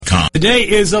Today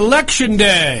is Election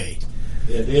Day.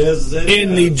 It is.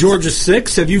 In the Georgia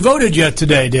 6. Have you voted yet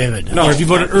today, David? No. Or have you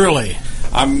voted early?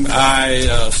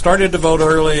 I started to vote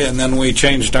early, and then we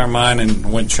changed our mind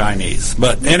and went Chinese.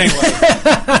 But anyway,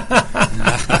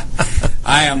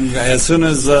 I am. As soon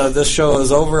as this show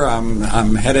is over,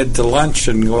 I'm headed to lunch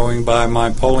and going by my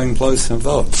polling place and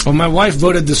vote. Well, my wife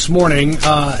voted this morning,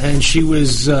 and she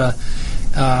was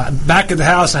back at the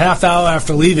house a half hour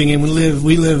after leaving, and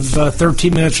we live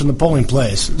 13 minutes from the polling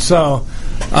place. So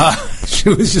she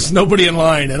was just nobody in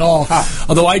line at all.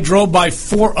 Although I drove by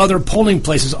 4 other polling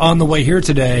places on the way here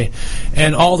today,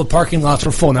 and all the parking lots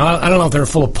were full. Now, I don't know if they're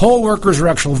full of poll workers or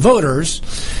actual voters.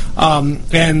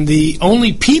 And the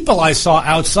only people I saw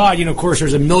outside, of course,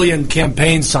 there's a million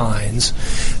campaign signs.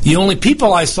 The only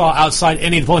people I saw outside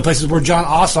any of the polling places were Jon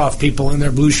Ossoff people in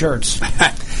their blue shirts.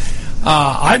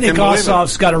 I think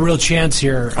Ossoff's got a real chance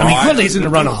here. I mean, clearly he's in the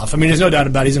runoff. I mean, there's no doubt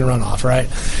about it, he's in the runoff, right?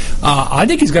 I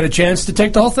think he's got a chance to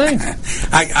take the whole thing.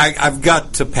 I've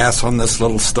got to pass on this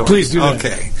little story. Please do that.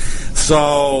 Okay.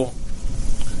 So,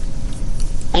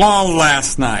 all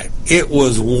last night, it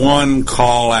was one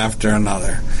call after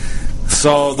another.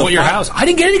 So your house? I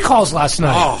didn't get any calls last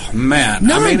night. Oh, man.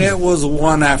 None. I mean, it was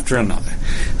one after another.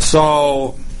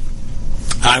 So,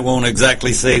 I won't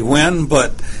exactly say when,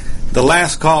 but the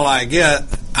last call I get,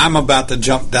 I'm about to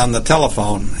jump down the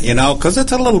telephone, because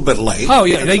it's a little bit late. Oh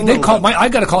yeah, they called. I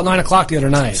got a call at 9 o'clock the other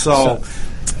night. So,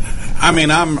 I mean,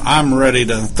 I'm ready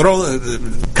to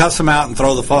cuss them out and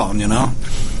throw the phone,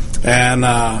 And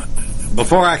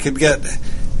before I could get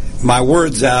my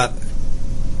words out,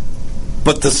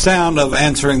 but the sound of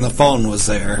answering the phone was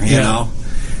there, you know.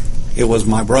 It was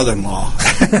my brother-in-law,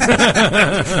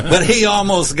 but he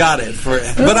almost got it.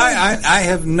 But I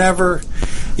have never.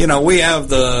 We have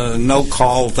the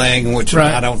no-call thing, which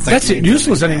I don't think... That's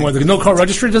useless anymore. The no-call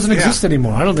registry doesn't exist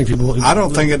anymore. I don't think people... I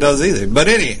don't think it does either. But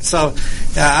anyway, so,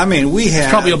 we had... It's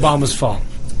probably Obama's fault.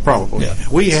 Probably. Yeah.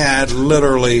 We had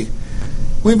literally...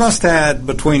 We must have had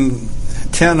between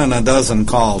 10 and a dozen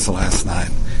calls last night.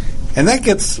 And that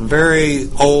gets very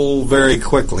old very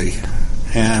quickly.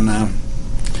 And,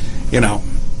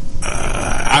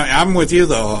 I'm with you,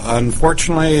 though.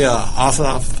 Unfortunately,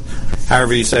 Ossoff...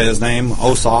 However you say his name,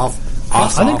 Ossoff. I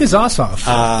think it's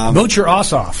Ossoff. Vote your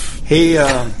Ossoff.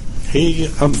 He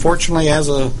unfortunately has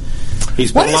he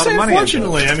spent a lot of money.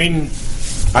 Unfortunately, I mean,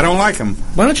 I don't like him.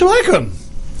 Why don't you like him?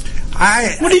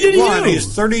 What did he do? He's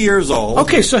 30 years old.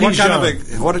 Okay, so he's young.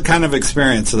 What kind of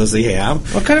experience does he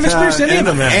have? What kind of experience did any of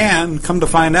them have? And come to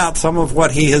find out, some of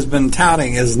what he has been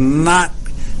touting is not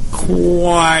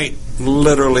quite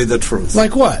literally the truth.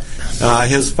 Like what?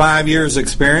 His 5 years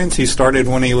experience, he started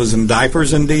when he was in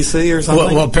diapers in D.C. or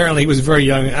something? Well, apparently he was very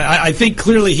young. I think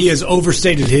clearly he has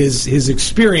overstated his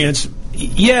experience.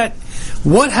 Yet,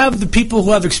 what have the people who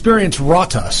have experience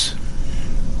wrought us?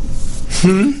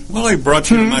 Well, he brought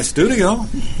you to my studio.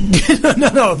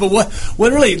 No, but what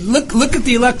really? Look at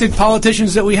the elected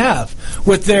politicians that we have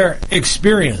with their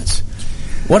experience.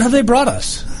 What have they brought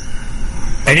us?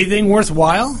 Anything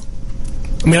worthwhile?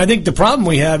 I mean, I think the problem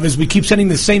we have is we keep sending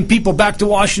the same people back to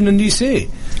Washington, D.C.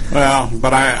 Well,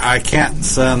 but I can't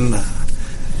send a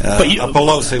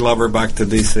Pelosi lover back to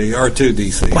D.C. or to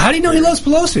D.C. Well, how do you know he loves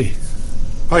Pelosi?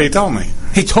 Oh, he told me.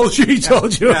 He told you? He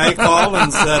told you? Yeah, he called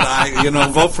and said,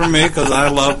 vote for me because I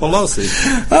love Pelosi.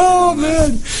 Oh,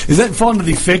 man. Is that fall into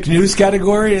the fake news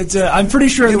category? It's I'm pretty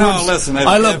sure listen,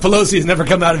 I love Pelosi has never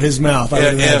come out of his mouth.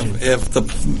 If the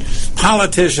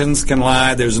politicians can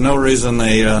lie, there's no reason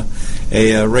a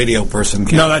radio person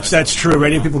can't. No, that's true.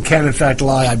 Radio people can, in fact,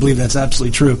 lie. I believe that's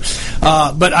absolutely true.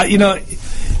 But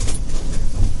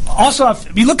also,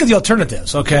 if you look at the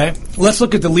alternatives, okay? Let's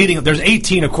look at the leading. There's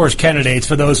 18, of course, candidates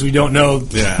for those who don't know.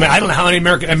 Yeah. I mean, I don't know how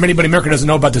anybody in America doesn't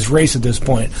know about this race at this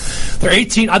point. There are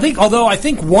 18. I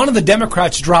think one of the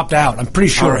Democrats dropped out. I'm pretty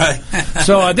sure. All right.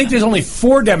 So I think there's only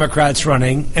 4 Democrats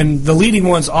running, and the leading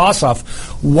one's Ossoff.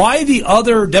 Why the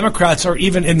other Democrats are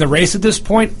even in the race at this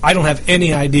point, I don't have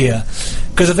any idea.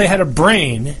 Because if they had a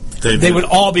brain, they would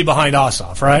all be behind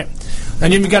Ossoff, right?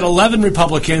 And you've got 11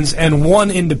 Republicans and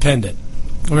 1 independent.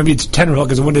 Or maybe it's 10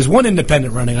 because there's 1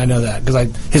 independent running. I know that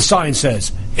because his sign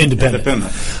says independent. But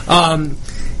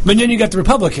then you got the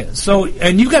Republicans.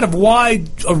 And you've got a wide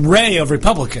array of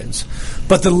Republicans.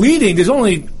 But the leading, there's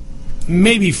only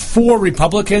maybe 4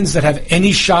 Republicans that have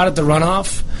any shot at the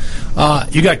runoff.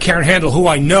 You got Karen Handel, who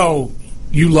I know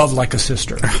you love like a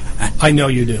sister. I know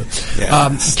you do.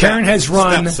 Yeah. Karen has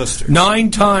run Stepsister.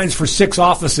 9 times for 6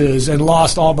 offices and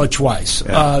lost all but twice.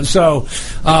 Yeah.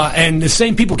 And the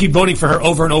same people keep voting for her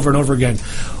over and over and over again.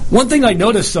 One thing I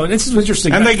noticed, though, and this is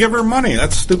interesting. And they give her money.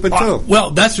 That's stupid, too.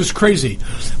 Well, that's just crazy.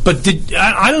 But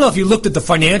I don't know if you looked at the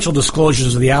financial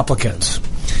disclosures of the applicants.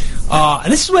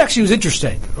 And this is what actually was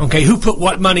interesting, okay, who put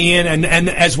what money in, and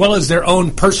as well as their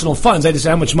own personal funds. They just say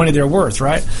how much money they're worth,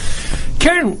 right?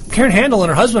 Karen Handel and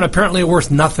her husband apparently are worth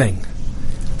nothing.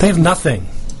 They have nothing.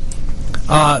 She's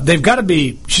got to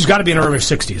be in her early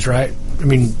 60s, right? I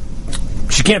mean,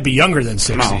 she can't be younger than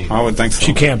 60. No, I would think so.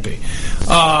 She can't be.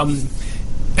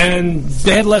 And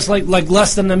they had less than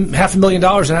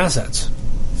 $500,000 in assets.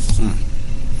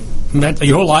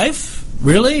 Your whole life?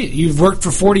 Really? You've worked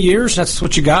for 40 years? That's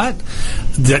what you got?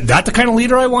 That the kind of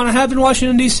leader I want to have in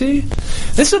Washington, D.C.?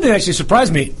 This is something that actually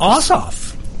surprised me.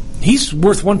 Ossoff, he's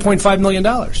worth $1.5 million.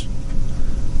 I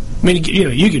mean,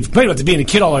 you can complain about being a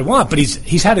kid all I want, but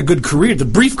he's had a good career. The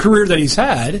brief career that he's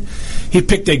had, he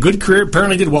picked a good career.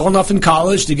 Apparently, did well enough in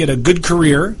college to get a good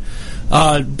career,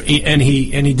 and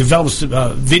he develops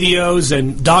videos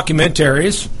and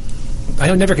documentaries.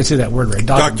 I never can say that word right.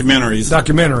 Documentaries. I'm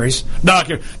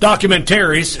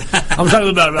talking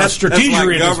about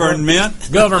strategery. That's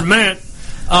like government.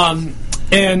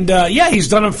 He's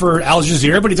done them for Al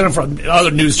Jazeera, but he's done them for other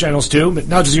news channels too.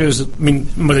 But Al Jazeera is,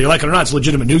 whether you like it or not, it's a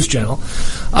legitimate news channel.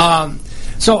 I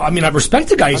respect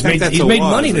the guy. He's made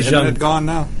money. Isn't it gone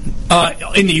now?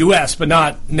 In the U.S., but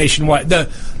not nationwide. The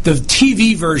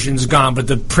TV version's gone, but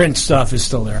the print stuff is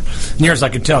still there. Near as I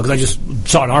can tell, because I just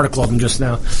saw an article of him just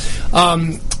now.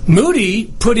 Moody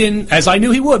put in, as I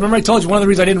knew he would. Remember I told you one of the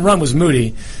reasons I didn't run was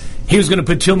Moody. He was going to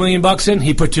put $2 million in.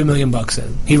 He put $2 million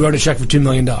in. He wrote a check for $2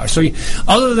 million. So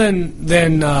other than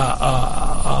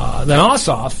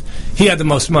Ossoff, he had the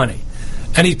most money,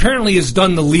 and he apparently has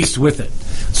done the least with it.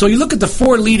 So you look at the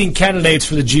 4 leading candidates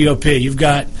for the GOP. You've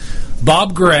got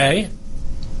Bob Gray,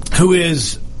 who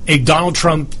is a Donald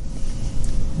Trump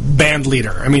band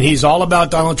leader. I mean, he's all about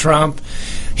Donald Trump.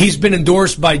 He's been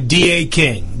endorsed by D.A.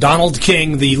 King. Donald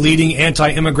King, the leading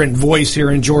anti-immigrant voice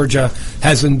here in Georgia,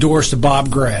 has endorsed Bob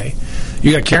Gray.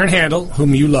 You got Karen Handel,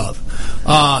 whom you love.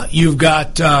 You've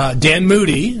got Dan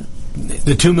Moody,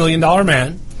 the $2 million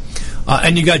man.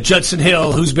 And you got Judson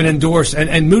Hill, who's been endorsed.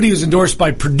 And Moody was endorsed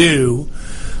by Purdue.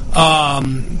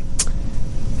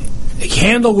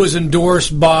 Handel was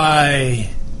endorsed by...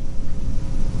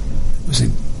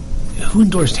 Who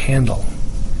endorsed Handel?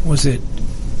 Was it...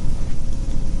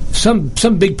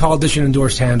 Some big politician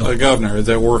endorsed Handel. The governor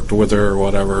that worked with her or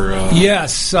whatever.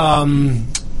 Yes.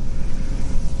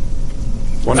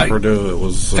 Purdue, it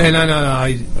was...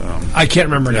 I can't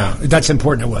remember now. That's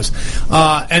important it was.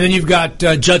 And then you've got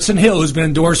Judson Hill, who's been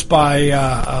endorsed by...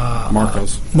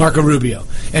 Marco Rubio.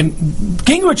 And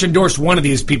Gingrich endorsed one of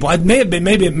these people. It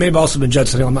may have also been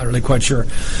Judson Hill. I'm not really quite sure.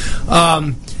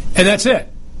 And that's it.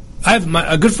 I have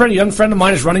a good friend, a young friend of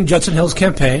mine is running Judson Hill's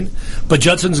campaign, but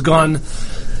Judson's gone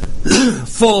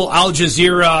full Al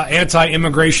Jazeera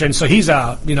anti-immigration, so he's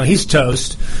out. He's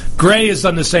toast. Gray has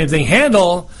done the same thing.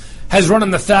 Handel has run on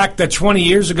the fact that 20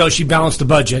 years ago she balanced the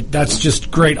budget. That's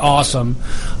just great, awesome.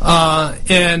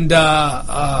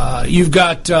 You've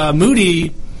got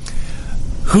Moody,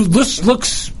 who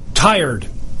looks tired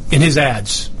in his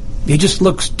ads. He just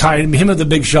looks tired. Him with the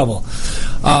big shovel.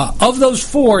 Of those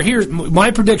 4, here's my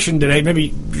prediction today.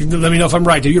 Maybe let me know if I'm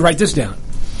right. Do you write this down?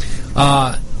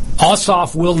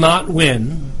 Ossoff will not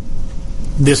win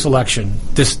this election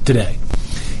today.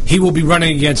 He will be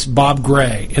running against Bob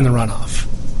Gray in the runoff.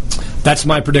 That's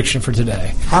my prediction for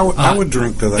today. I would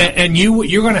drink to that. And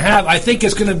you're going to have. I think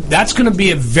that's going to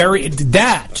be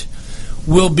that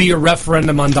will be a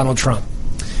referendum on Donald Trump,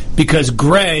 because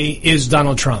Gray is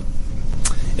Donald Trump.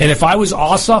 And if I was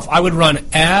Ossoff, I would run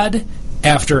ad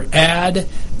after ad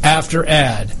after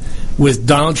ad with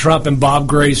Donald Trump and Bob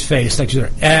Gray's face next to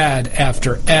their ad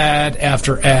after ad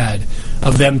after ad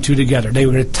of them two together. They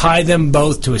would tie them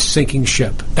both to a sinking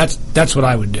ship. That's what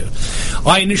I would do.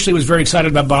 I initially was very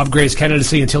excited about Bob Gray's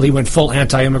candidacy until he went full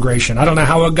anti-immigration. I don't know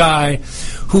how a guy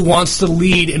who wants to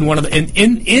lead in one of the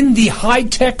in the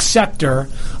high-tech sector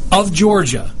of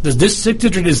Georgia, this sector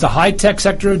is the high-tech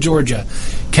sector of Georgia,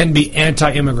 can be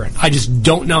anti-immigrant. I just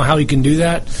don't know how he can do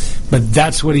that, but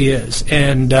that's what he is.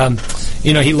 And,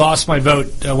 he lost my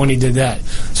vote when he did that.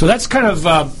 So that's kind of,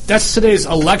 that's today's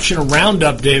election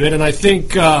roundup, David, and I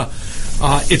think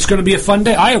it's going to be a fun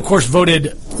day. I, of course,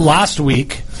 voted last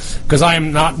week, because I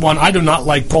do not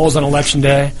like polls on Election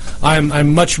Day.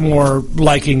 I'm much more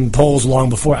liking polls long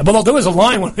before. But there was a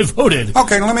line when I voted.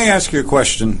 Okay, let me ask you a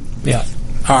question. Yeah.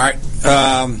 All right.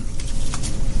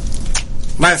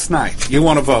 last night, you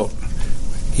want to vote.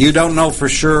 You don't know for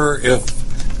sure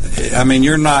if, I mean,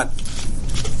 you're not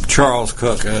Charles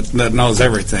Cook that knows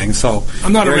everything. So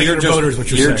I'm not a regular voter, is what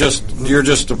you're saying. You're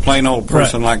just a plain old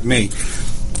person like me.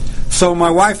 So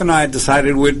my wife and I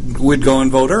decided we'd go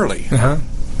and vote early. Uh-huh.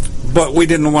 But we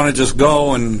didn't want to just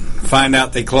go and find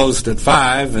out they closed at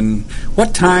 5. And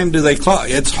what time do they close?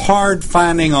 It's hard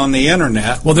finding on the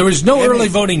internet. Well, there was no early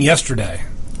voting yesterday.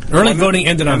 Early voting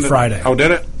ended on Friday. Oh,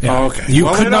 did it? Yeah. Oh, okay. You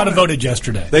could not have voted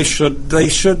yesterday. They should.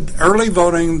 Early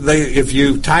voting. If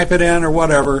you type it in or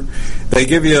whatever, they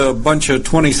give you a bunch of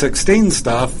 2016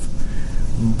 stuff,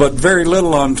 but very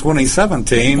little on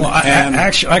 2017. Well, I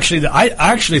actually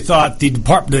thought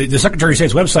the Secretary of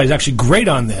State's website is actually great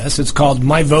on this. It's called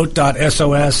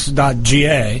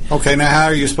myvote.sos.ga. Okay, now how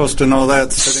are you supposed to know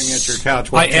that sitting at your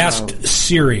couch? I asked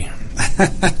Siri.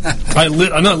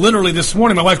 Literally this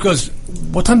morning, my wife goes,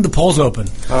 "What time did the polls open?"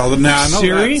 Oh, now I know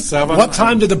Siri, that. 7. What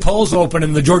time did the polls open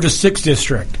in the Georgia 6th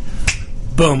district?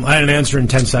 Boom! I had an answer in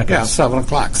 10 seconds. Yeah, 7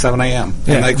 o'clock, 7 a.m.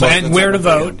 Yeah. And where to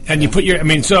vote, and you put your. I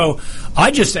mean, so I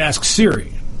just asked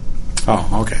Siri.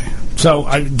 Oh, okay. So,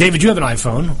 David, you have an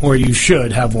iPhone, or you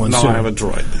should have one. No, soon. I have a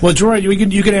Droid. Well,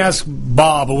 Droid, you can ask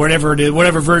Bob or whatever it is,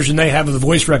 whatever version they have of the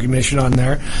voice recognition on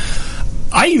there.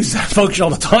 I use that function all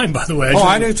the time, by the way.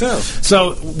 I do too.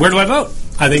 So, where do I vote?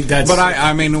 I think that's... But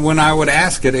I mean, when I would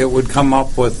ask it, it would come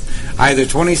up with either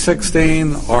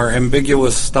 2016 or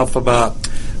ambiguous stuff about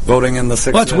voting in the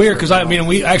 6th. Well, that's weird, because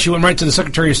we actually went right to the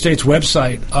Secretary of State's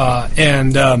website,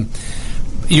 and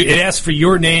it asks for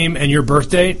your name and your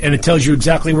birth date, and it tells you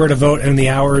exactly where to vote and the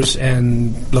hours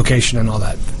and location and all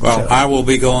that. Well, so. I will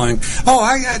be going...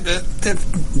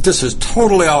 this is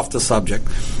totally off the subject.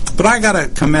 But I got to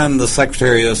commend the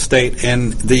Secretary of State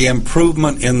and the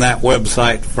improvement in that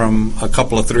website from a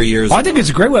couple of 3 years ago. I think it's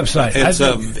a great website.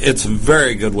 It's a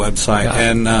very good website. Yeah.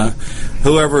 And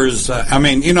whoever's...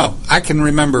 I can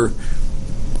remember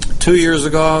 2 years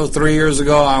ago, 3 years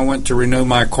ago, I went to renew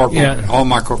my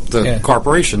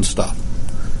corporation stuff.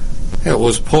 It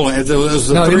was pulling... It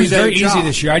was a 3-day it was very job. Easy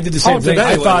this year. I did the same thing.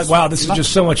 I thought, wow, this is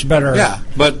just so much better. Yeah,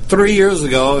 but 3 years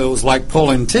ago, it was like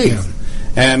pulling teeth. Yeah.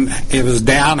 And it was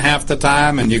down half the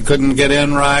time, and you couldn't get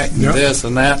in right, and this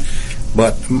and that.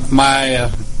 But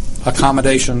my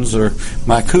accommodations or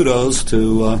my kudos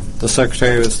to the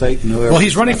Secretary of State and whoever. Well,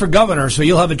 he's running for governor, so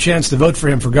you'll have a chance to vote for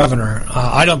him for governor.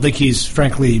 I don't think he's,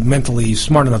 frankly, mentally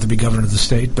smart enough to be governor of the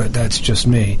state, but that's just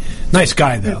me. Nice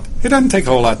guy, though. It doesn't take a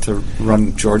whole lot to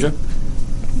run Georgia.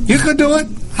 You could do it.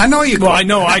 I know you could. Well, I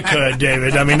know I could,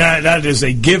 David. I mean, that is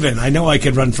a given. I know I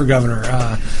could run for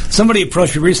governor. Somebody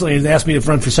approached me recently and asked me to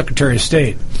run for Secretary of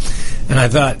State. And I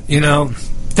thought,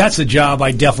 that's a job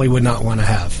I definitely would not want to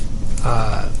have.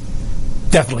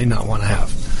 Definitely not want to have.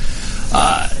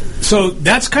 So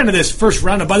that's kind of this first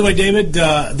round. By the way, David,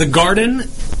 the garden,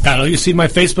 I don't know, you see my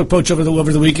Facebook post over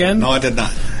the weekend? No, I did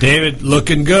not. David,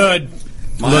 looking good.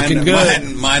 Looking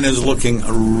good. Mine is looking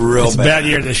real bad. It's a bad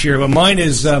year this year, but mine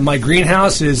is my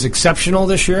greenhouse is exceptional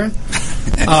this year.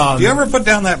 Do you ever put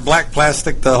down that black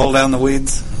plastic to hold down the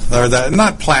weeds? Or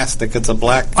not plastic, it's a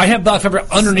black. I have black fabric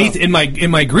underneath in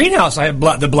my greenhouse. I have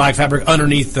the black fabric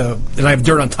underneath and I have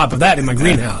dirt on top of that in my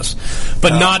greenhouse,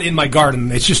 but not in my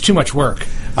garden. It's just too much work.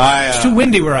 It's too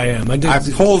windy where I am. I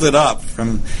pulled it up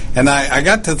and I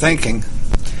got to thinking,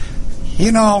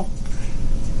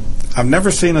 I've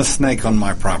never seen a snake on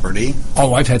my property.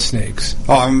 Oh, I've had snakes.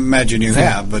 Oh, I imagine you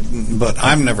have, but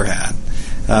I've never had.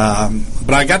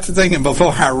 But I got to thinking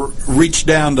before I reached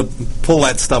down to pull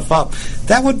that stuff up,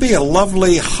 that would be a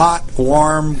lovely, hot,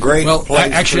 warm, great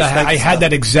place. Actually, I had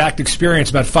that exact experience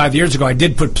about 5 years ago. I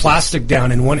did put plastic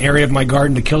down in one area of my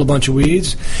garden to kill a bunch of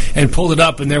weeds, and pulled it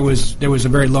up, and there was a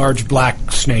very large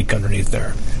black snake underneath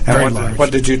there. And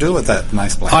what did you do with that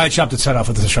nice black? I chopped its head off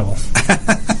with a shovel.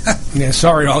 Yeah,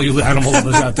 sorry to all you animal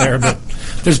lovers out there, but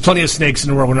there's plenty of snakes in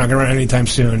the world. We're not going to run anytime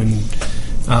soon, and.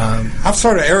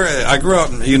 I grew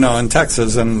up, in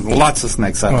Texas, and lots of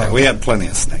snakes out there. We had plenty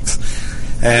of snakes,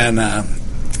 and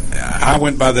I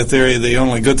went by the theory the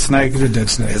only good snake is a dead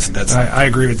snake. Is a dead snake. I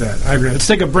agree with that. Let's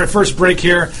take a first break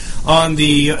here on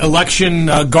the election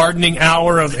gardening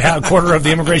hour of quarter of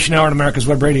the Immigration Hour on America's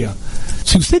Web Radio.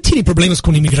 Si usted tiene problemas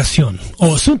con inmigración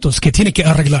o asuntos que tiene que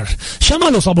arreglar, llama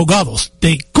a los abogados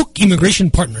de Cook Immigration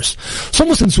Partners.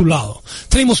 Somos en su lado.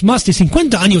 Tenemos más de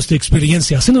 50 años de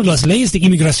experiencia haciendo las leyes de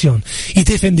inmigración y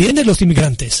defendiendo a los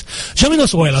inmigrantes.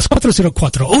 Llámenos hoy a las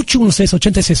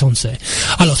 404-816-8611,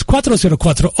 a los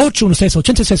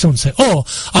 404-816-8611 o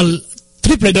al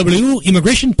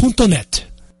www.immigration.net.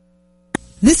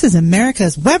 This is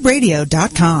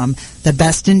americaswebradio.com, the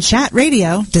best in chat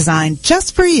radio designed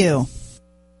just for you.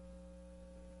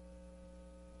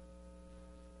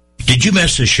 Did you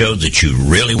miss a show that you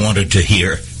really wanted to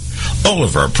hear? All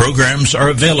of our programs are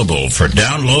available for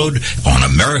download on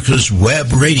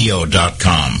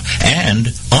americaswebradio.com and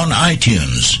on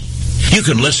iTunes. You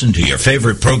can listen to your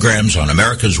favorite programs on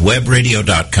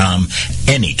americaswebradio.com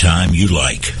anytime you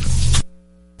like.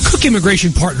 Cook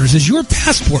Immigration Partners is your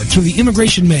passport through the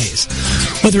immigration maze.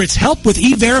 Whether it's help with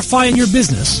E-Verify in your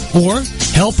business, or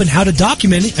help in how to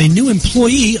document a new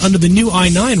employee under the new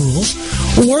I-9 rules,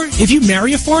 or if you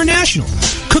marry a foreign national,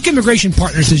 Cook Immigration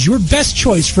Partners is your best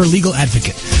choice for a legal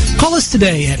advocate. Call us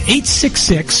today at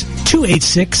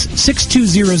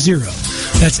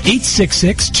 866-286-6200. That's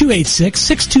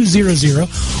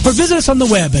 866-286-6200, or visit us on the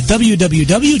web at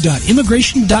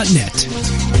www.immigration.net.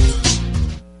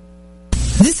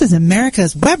 This is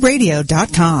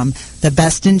americaswebradio.com, the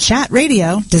best in chat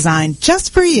radio designed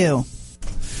just for you.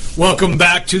 Welcome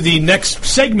back to the next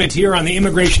segment here on the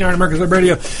Immigration Hour on America's Web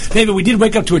Radio. David, we did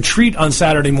wake up to a treat on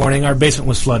Saturday morning. Our basement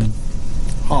was flooded.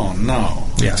 Oh, no.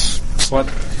 Yes. What?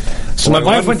 So my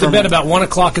wife went to bed about 1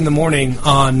 o'clock in the morning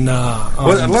on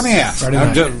let me ask.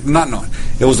 I'm just not knowing.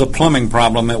 It was a plumbing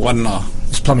problem. It wasn't a...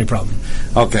 It's a plumbing problem.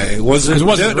 Okay. Was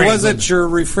it your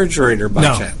refrigerator by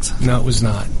chance? No, it was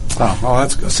not. Oh,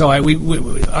 that's good. So I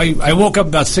woke up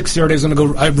about 6:30. I was going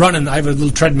to go. I have a little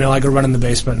treadmill. I go run in the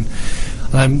basement.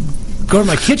 I'm going to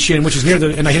my kitchen, which is near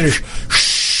the, and I hear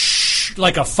shh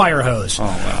like a fire hose. Oh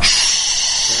wow!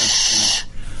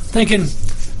 Thinking,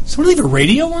 someone leave a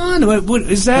radio on? What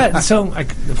is that? And so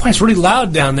it's really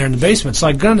loud down there in the basement. So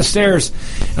I go down the stairs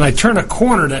and I turn a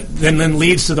corner that then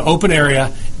leads to the open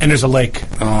area, and there's a lake.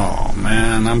 Oh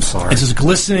man, I'm sorry. It's just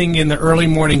glistening in the early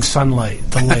morning sunlight.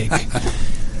 The lake.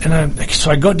 And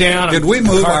so I go down. Did we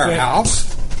move our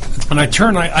house? And I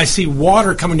turn, I see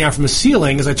water coming down from the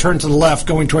ceiling as I turn to the left,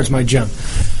 going towards my gym.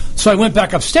 So I went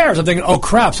back upstairs. I'm thinking, oh,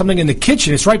 crap, something in the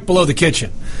kitchen. It's right below the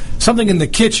kitchen. Something in the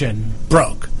kitchen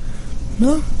broke.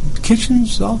 No, the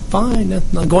kitchen's all fine.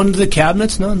 I'm going into the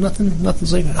cabinets. No,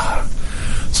 nothing's leaking.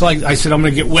 So I said, I'm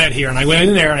going to get wet here. And I went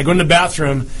in there, and I go in the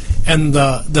bathroom, and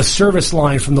the service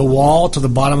line from the wall to the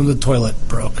bottom of the toilet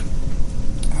broke.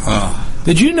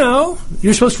 Did you know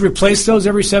you're supposed to replace those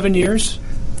every 7 years?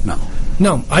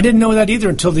 No, I didn't know that either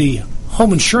until the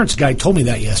home insurance guy told me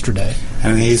that yesterday.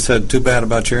 And he said, too bad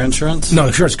about your insurance? No,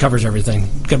 insurance covers everything.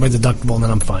 Get my deductible, and then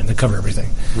I'm fine. They cover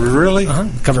everything. Really?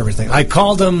 Cover everything. I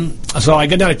called them, so I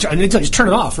go down, I need to just turn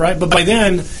it off, right? But by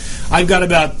then, I've got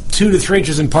about 2 to 3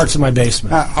 inches in parts of my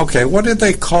basement. Okay, what did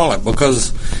they call it?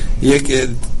 Because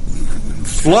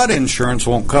flood insurance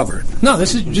won't cover it. No,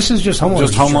 this is just homeowners.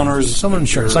 Just homeowners. Homeowner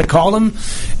insurance. I call them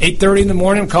 8:30 in the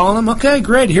morning. I'm calling them. Okay,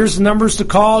 great. Here's the numbers to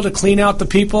call to clean out the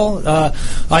people. I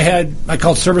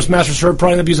called Service Master Serve,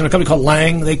 probably ended up using a company called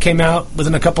Lang. They came out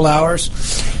within a couple hours.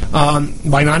 By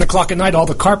 9 o'clock at night, all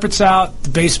the carpet's out, the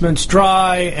basement's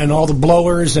dry, and all the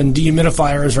blowers and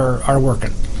dehumidifiers are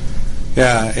working.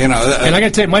 Yeah, and I got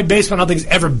to tell you, my basement I don't think has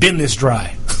ever been this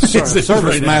dry.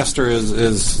 Service Master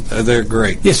is they're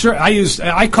great. Yes, sir.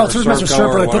 I called Service Master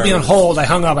Server. They put me on hold. I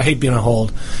hung up. I hate being on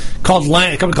hold. Called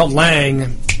Lang, a company called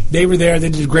Lang. They were there. They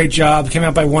did a great job. Came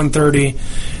out by 1:30.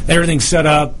 Everything's set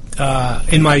up.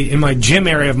 In my gym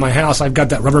area of my house, I've got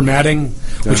that rubber matting,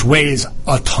 which weighs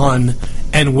a ton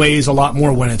and weighs a lot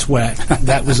more when it's wet.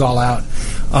 That was all out,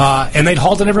 and they'd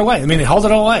hauled it every way. I mean, they hauled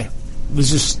it all away.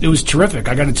 It was terrific.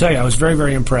 I got to tell you, I was very,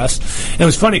 very impressed. And it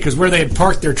was funny because where they had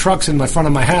parked their trucks in the front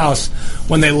of my house,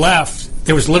 when they left,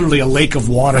 there was literally a lake of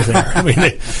water there. I mean,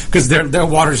 because their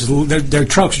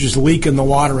trucks are just leaking the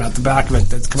water out the back of it.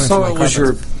 That's coming from my carpet. So it was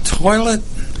your toilet.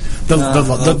 The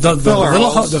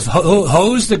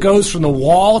hose that goes from the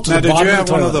wall to the bottom of the toilet. Did you have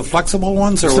one of the flexible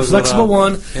ones? Or was the flexible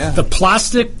one. Yeah. The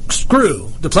plastic screw,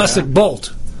 the plastic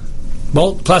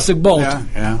plastic bolt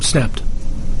snapped.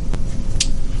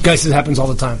 Guys, this happens all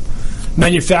the time.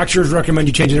 Manufacturers recommend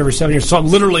you change it every 7 years. So I'm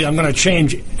going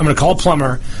to call a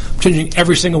plumber. I'm changing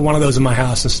every single one of those in my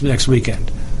house this next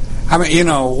weekend. I mean, you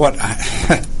know, what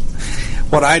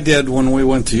I did when we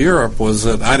went to Europe was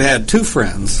that I'd had 2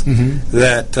 friends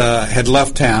that had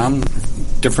left town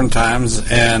different times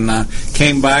and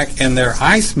came back, and their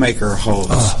ice maker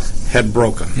hose had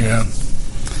broken. Yeah.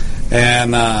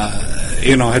 And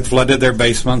had flooded their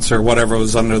basements or whatever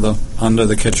was under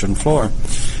the kitchen floor.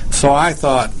 So I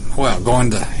thought, well,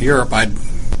 going to Europe, I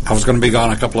was going to be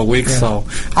gone a couple of weeks, so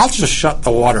I'll just shut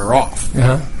the water off.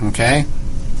 Okay?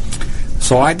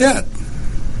 So I did.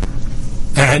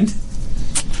 And?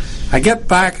 I get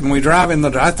back and we drive in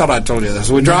I thought I told you this.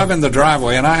 We drive in the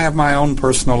driveway and I have my own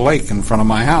personal lake in front of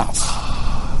my house.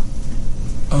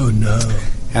 Oh, no.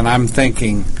 And I'm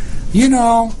thinking,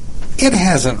 it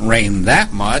hasn't rained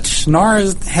that much, nor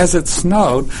has it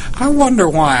snowed. I wonder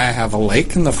why I have a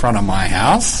lake in the front of my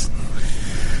house.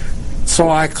 So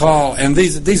I call, and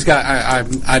these guys,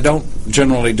 I don't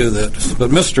generally do this, but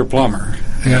Mr. Plumber,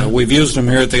 we've used them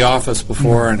here at the office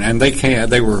before, and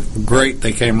they were great.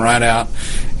 They came right out,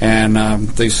 and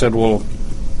they said, well,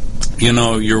 you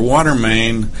know, your water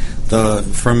main,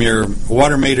 from your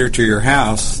water meter to your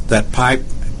house, that pipe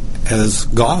has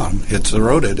gone. It's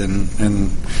eroded,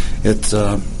 and it's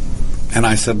and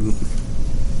I said,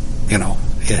 you know,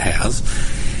 it has.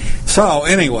 So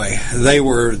anyway, they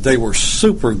were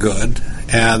super good.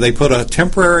 They put a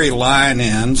temporary line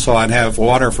in so I'd have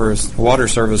water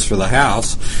service for the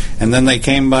house, and then they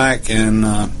came back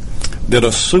and did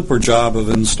a super job of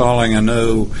installing a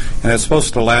new, and it's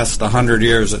supposed to last 100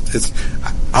 years.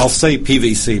 I'll say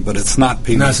PVC, but it's not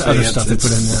PVC. That's other stuff they put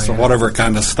in there. So whatever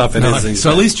kind of stuff it is.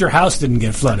 So at least your house didn't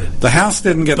get flooded. The house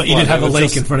didn't get flooded. But you did have a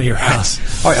lake in front of your house.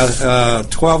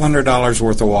 $1,200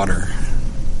 worth of water.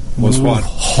 Was what?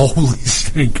 Holy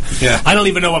stink! Yeah, I don't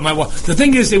even know what my water. The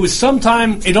thing is, it was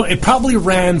sometime. It probably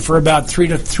ran for about 2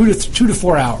 to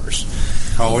 4 hours.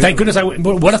 Oh, thank goodness!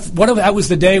 What if that was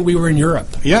the day we were in Europe?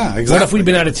 Yeah, exactly. What if we'd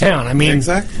been out of town? I mean,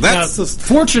 exactly.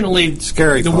 Fortunately,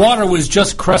 scary. The water was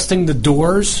just crusting the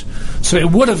doors, so it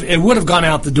would have gone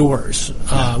out the doors.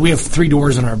 We have 3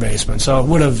 doors in our basement, so it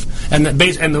would have, and the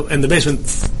basement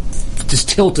just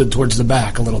tilted towards the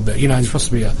back a little bit. You know, it's supposed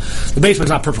to be the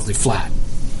basement's not perfectly flat.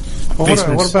 Well,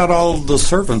 what about all the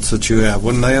servants that you have?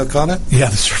 Wouldn't they have caught it? Yeah,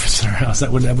 the servants in our house.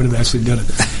 That would have actually done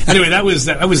it. Anyway, that was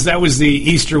the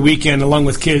Easter weekend, along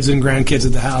with kids and grandkids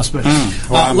at the house. But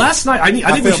last night, I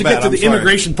think we should get to the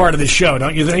immigration part of the show,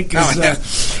 don't you think?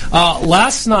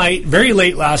 Last night, very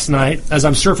late last night, as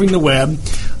I'm surfing the web,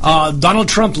 Donald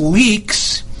Trump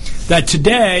leaks that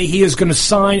today he is going to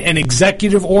sign an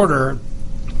executive order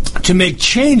to make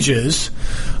changes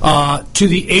to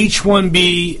the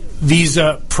H-1B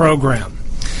visa program.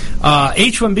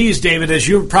 H-1Bs, David, as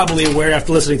you're probably aware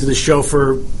after listening to the show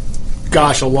for,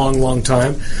 a long, long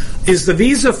time, is the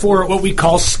visa for what we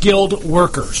call skilled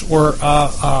workers, or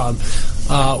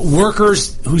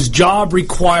workers whose job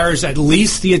requires at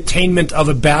least the attainment of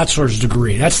a bachelor's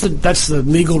degree. That's the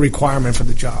legal requirement for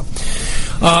the job.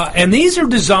 And these are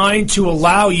designed to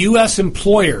allow U.S.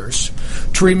 employers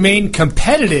to remain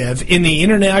competitive in the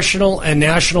international and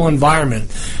national environment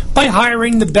by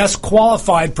hiring the best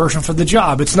qualified person for the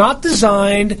job. It's not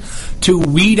designed to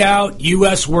weed out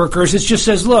U.S. workers. It just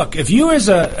says, look, if you as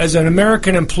an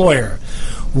American employer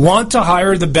want to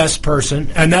hire the best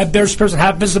person, and that best person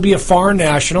happens to be a foreign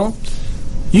national,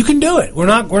 you can do it. We're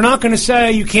not going to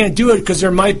say you can't do it because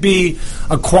there might be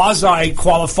a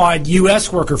quasi-qualified U.S.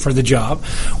 worker for the job.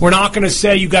 We're not going to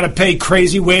say you got to pay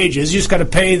crazy wages. You just got to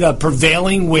pay the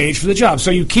prevailing wage for the job.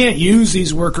 So you can't use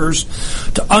these workers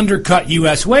to undercut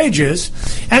U.S. wages,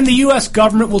 and the U.S.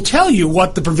 government will tell you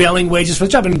what the prevailing wages for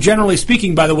the job. And generally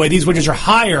speaking, by the way, these wages are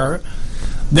higher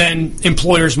than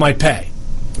employers might pay.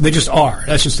 They just are.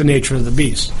 That's just the nature of the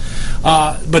beast.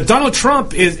 But Donald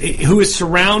Trump, who is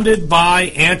surrounded by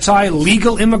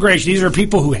anti-legal immigration, these are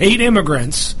people who hate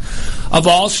immigrants of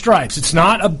all stripes. It's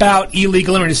not about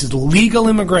illegal immigration. This is legal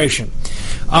immigration.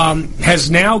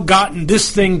 Has now gotten this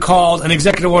thing called an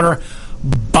executive order,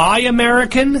 Buy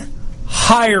American,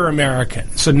 Hire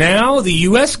American. So now the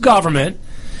U.S. government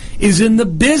is in the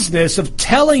business of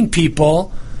telling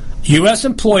people, U.S.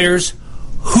 employers,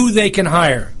 who they can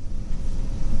hire.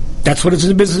 That's what it's in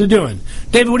the business of doing.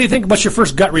 David, what do you think? What's your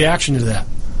first gut reaction to that?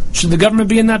 Should the government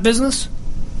be in that business?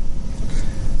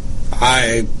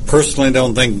 I personally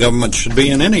don't think government should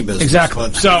be in any business.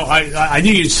 Exactly. So I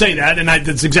knew you'd say that, and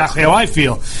that's exactly how I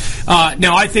feel.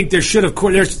 Now, I think there should, of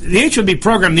course, the H-1B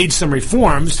program needs some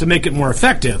reforms to make it more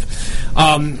effective.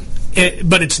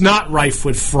 But it's not rife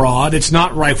with fraud. It's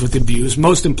not rife with abuse.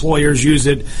 Most employers use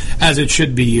it as it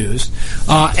should be used.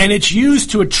 And it's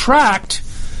used to attract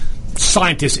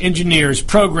scientists, engineers,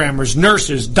 programmers,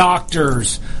 nurses,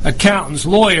 doctors, accountants,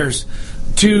 lawyers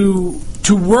to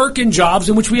work in jobs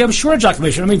in which we have a shortage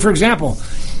occupation. I mean, for example,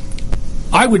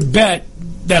 I would bet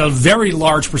that a very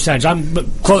large percentage, I'm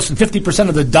close to 50%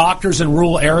 of the doctors in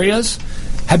rural areas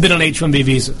have been on H-1B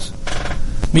visas.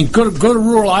 I mean, go to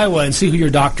rural Iowa and see who your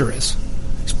doctor is.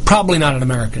 He's probably not an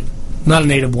American, not a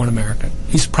native-born American.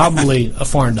 He's probably a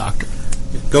foreign doctor.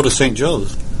 Go to St.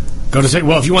 Joe's. Go to St.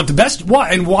 Well, if you want the best,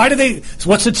 why? And why do they?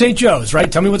 What's at St. Joe's, right?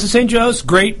 Tell me what's at St. Joe's.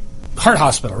 Great heart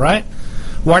hospital, right?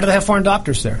 Why do they have foreign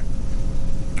doctors there?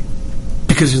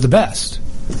 Because they're the best.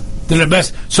 They're the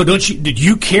best. So did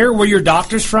you care where your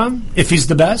doctor's from if he's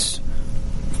the best?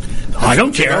 I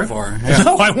don't care. Yeah.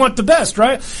 No, I want the best,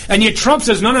 right? And yet Trump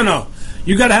says, no.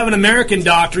 you got to have an American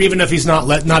doctor, even if he's not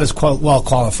as well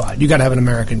qualified. You got to have an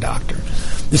American doctor.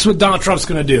 This is what Donald Trump's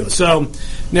going to do. So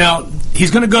now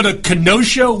he's going to go to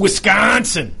Kenosha,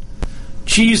 Wisconsin,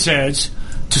 cheeseheads,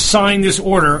 to sign this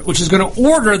order, which is going to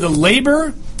order the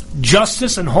Labor,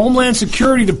 Justice, and Homeland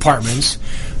Security departments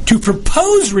to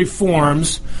propose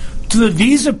reforms to the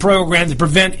visa program to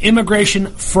prevent immigration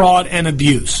fraud and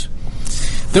abuse.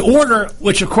 The order,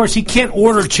 which of course he can't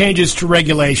order changes to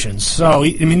regulations, so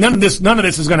none of this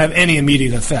is going to have any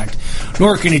immediate effect,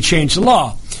 nor can he change the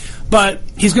law. But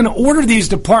he's going to order these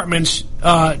departments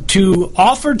to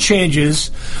offer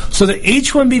changes so that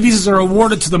H-1B visas are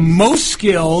awarded to the most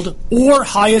skilled or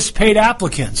highest paid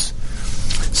applicants.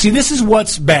 See, this is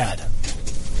what's bad.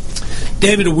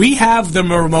 David, we have the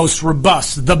most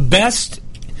robust, the best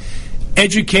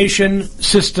education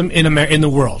system in the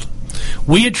world.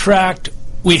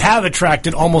 We have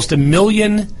attracted almost 1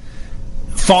 million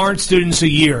foreign students a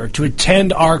year to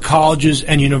attend our colleges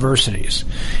and universities.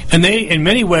 And they, in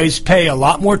many ways, pay a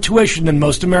lot more tuition than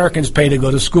most Americans pay to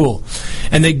go to school.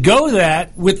 And they go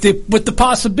that with the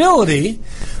possibility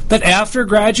that after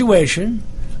graduation,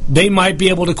 they might be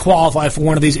able to qualify for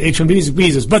one of these H-1B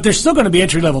visas. But they're still going to be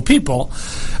entry-level people,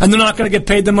 and they're not going to get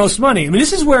paid the most money. I mean,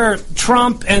 this is where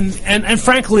Trump and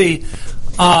frankly,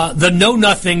 the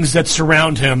know-nothings that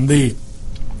surround him, the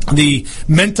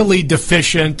mentally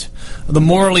deficient, the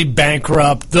morally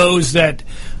bankrupt, those that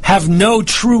have no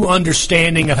true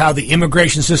understanding of how the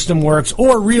immigration system works,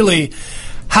 or really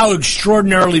how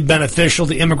extraordinarily beneficial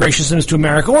the immigration system is to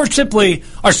America, or simply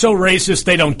are so racist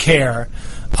they don't care.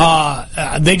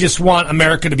 They just want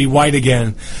America to be white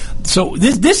again. So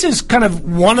this is kind of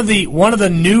one of the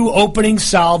new opening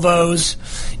salvos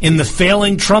in the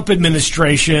failing Trump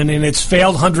administration in its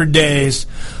failed 100 days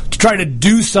to try to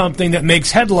do something that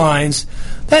makes headlines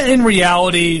that in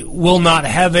reality will not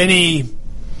have any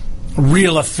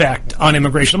real effect on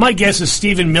immigration. My guess is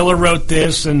Stephen Miller wrote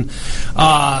this, and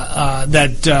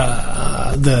that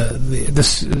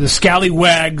the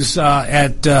scallywags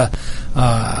that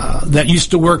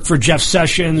used to work for Jeff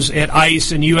Sessions at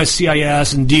ICE and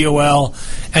USCIS and DOL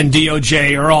and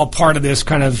DOJ are all part of this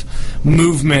kind of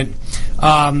movement.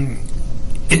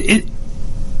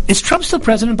 Is Trump still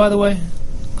president, by the way?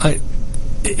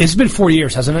 It's been 4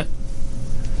 years, hasn't it?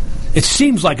 It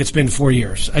seems like it's been 4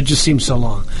 years. It just seems so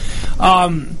long.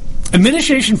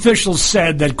 Administration officials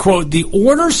said that, quote, the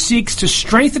order seeks to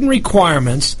strengthen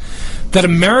requirements that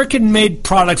American-made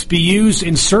products be used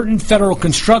in certain federal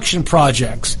construction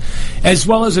projects, as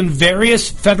well as in various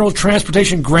federal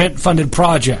transportation grant-funded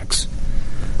projects.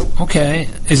 Okay.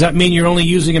 Does that mean you're only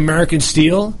using American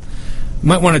steel? You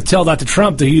might want to tell that to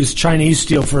Trump to use Chinese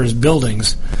steel for his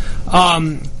buildings.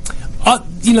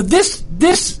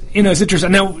 This is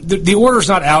interesting. Now, the order's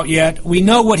not out yet. We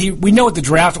know what the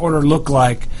draft order looked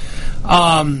like.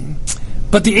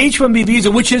 But the H-1B visa,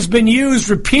 which has been used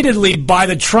repeatedly by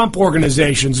the Trump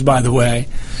organizations, by the way,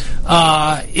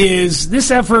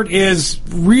 this effort is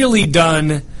really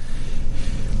done.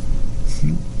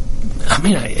 I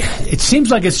mean, it seems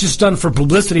like it's just done for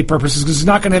publicity purposes because it's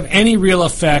not going to have any real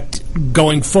effect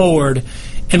going forward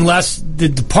unless the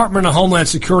Department of Homeland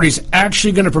Security is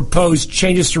actually going to propose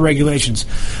changes to regulations.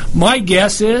 My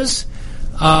guess is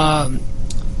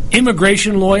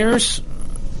immigration lawyers,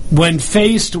 when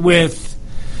faced with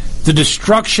the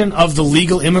destruction of the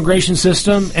legal immigration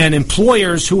system and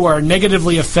employers who are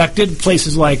negatively affected,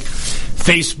 places like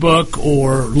Facebook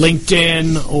or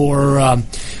LinkedIn or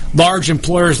large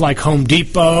employers like Home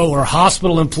Depot or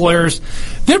hospital employers,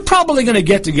 they're probably going to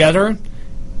get together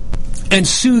and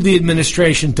sue the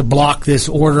administration to block this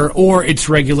order or its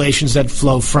regulations that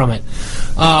flow from it.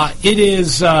 It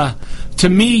is, to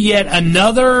me, yet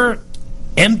another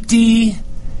empty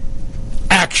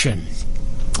action.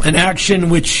 An action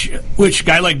which a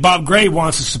guy like Bob Gray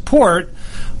wants to support,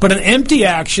 but an empty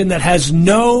action that has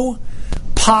no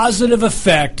positive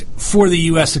effect for the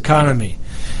U.S. economy.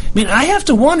 I mean, I have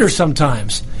to wonder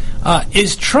sometimes,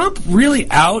 is Trump really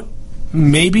out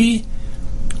maybe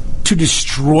to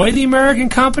destroy the American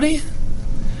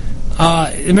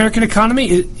American economy?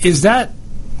 Is that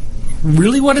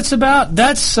really what it's about?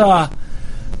 That's because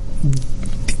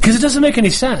it doesn't make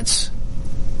any sense.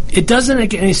 It doesn't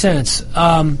make any sense.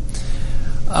 Buying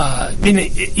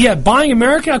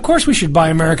American, of course we should buy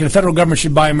American. The federal government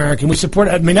should buy American. We support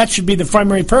it. I mean, that should be the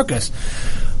primary purpose.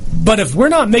 But if we're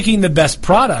not making the best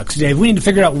products, Dave, we need to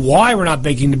figure out why we're not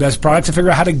making the best products and figure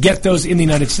out how to get those in the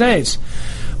United States.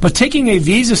 But taking a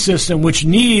visa system which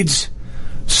needs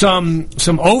some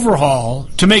overhaul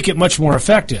to make it much more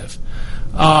effective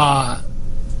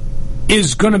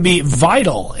is going to be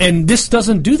vital. And this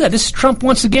doesn't do that. This is Trump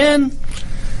once again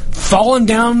fallen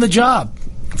down on the job.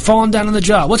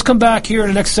 Let's come back here in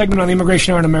the next segment on the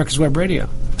Immigration Hour on America's Web Radio.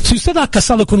 Si usted ha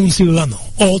casado con un ciudadano,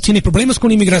 o tiene problemas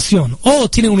con inmigración, o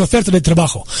tiene una oferta de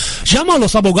trabajo, llama a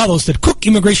los abogados del Cook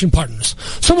Immigration Partners.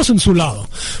 Somos en su lado.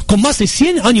 Con más de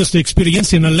 100 años de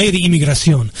experiencia en la ley de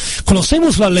inmigración,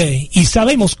 conocemos la ley y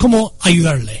sabemos cómo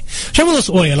ayudarle. Llámanos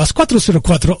hoy a las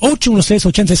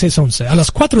 404-816-8611, a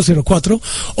las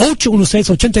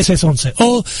 404-816-8611,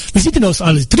 o visítenos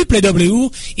al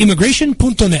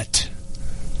www.immigration.net.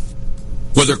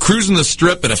 Whether cruising the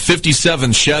strip in a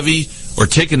 57 Chevy or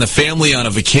taking the family on a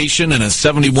vacation in a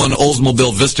 71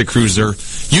 Oldsmobile Vista Cruiser,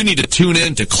 you need to tune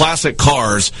in to Classic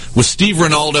Cars with Steve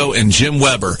Ronaldo and Jim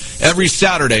Weber every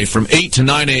Saturday from 8 to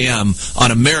 9 a.m.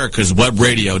 on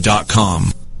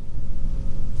americaswebradio.com.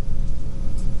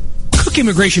 Cook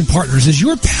Immigration Partners is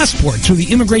your passport through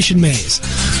the immigration maze.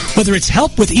 Whether it's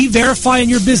help with E-Verify in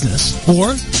your business,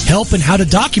 or help in how to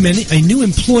document a new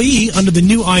employee under the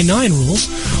new I-9 rules,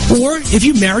 or if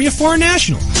you marry a foreign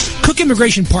national, Cook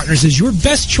Immigration Partners is your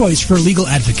best choice for a legal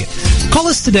advocate. Call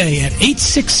us today at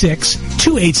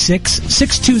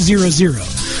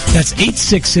 866-286-6200. That's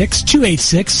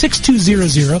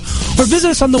 866-286-6200, or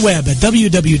visit us on the web at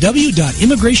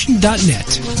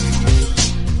www.immigration.net.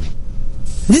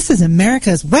 This is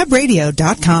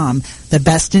americaswebradio.com, the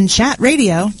best in chat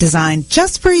radio designed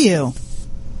just for you.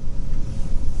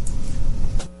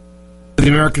 The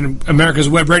America's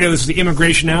Web Radio. This is the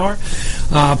Immigration Hour,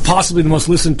 possibly the most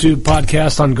listened to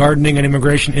podcast on gardening and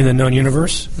immigration in the known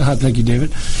universe. Thank you,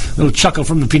 David. A little chuckle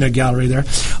from the peanut gallery there.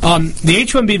 The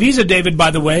H-1B visa, David, by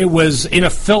the way, was in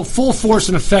full force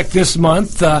in effect this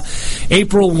month.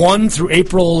 April 1 through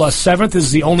April 7th is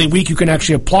the only week you can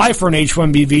actually apply for an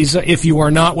H-1B visa if you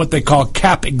are not what they call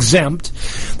cap exempt.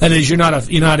 That is, you're not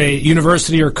a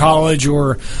university or college,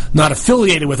 or not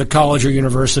affiliated with a college or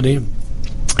university.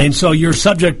 And so you're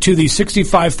subject to the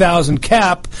 65,000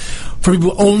 cap for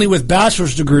people only with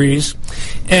bachelor's degrees,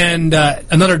 and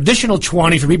another additional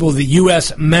 20 for people with the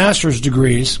U.S. master's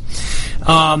degrees.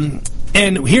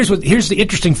 And here's the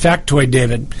interesting factoid,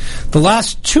 David. The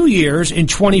last 2 years, in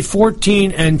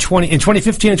 2015 and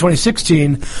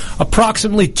 2016,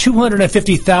 approximately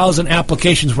 250,000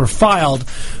 applications were filed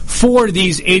for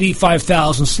these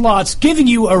 85,000 slots, giving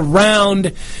you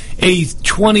around a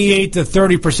 28 to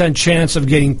 30% chance of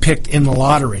getting picked in the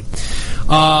lottery.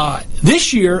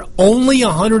 This year, only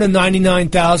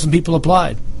 199,000 people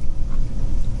applied. I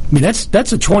mean, that's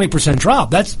a 20%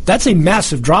 drop. That's a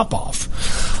massive drop-off.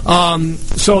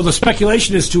 So the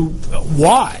speculation as to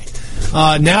why.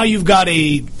 Now you've got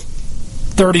a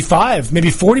 35, maybe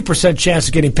 40% chance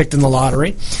of getting picked in the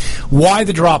lottery. Why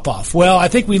the drop-off? Well, I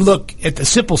think we look at the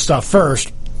simple stuff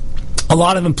first. A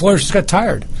lot of employers just got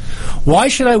tired. Why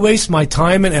should I waste my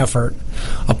time and effort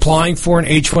applying for an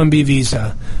H-1B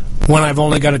visa when I've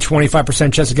only got a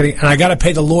 25% chance of getting, and I got to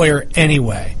pay the lawyer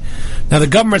anyway? Now, the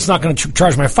government's not going to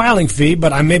charge my filing fee,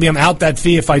 but maybe I'm out that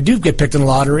fee if I do get picked in the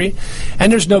lottery, and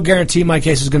there's no guarantee my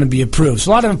case is going to be approved.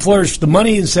 So a lot of employers looked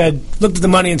at the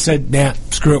money and said, nah,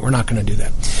 screw it, we're not going to do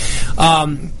that.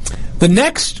 The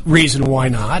next reason why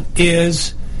not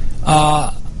is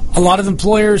a lot of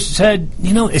employers said,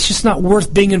 it's just not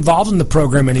worth being involved in the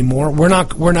program anymore. We're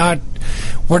not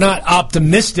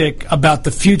optimistic about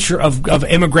the future of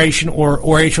immigration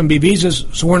or H-1B visas,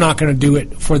 so we're not going to do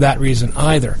it for that reason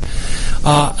either.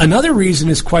 Another reason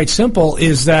is quite simple,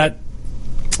 is that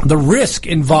the risk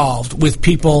involved with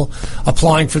people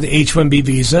applying for the H-1B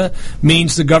visa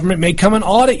means the government may come and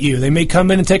audit you. They may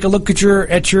come in and take a look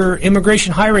at your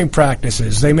immigration hiring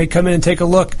practices. They may come in and take a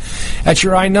look at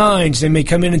your I-9s. They may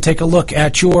come in and take a look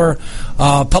at your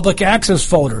public access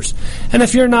folders. And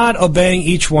if you're not obeying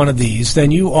each one of these,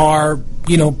 then you are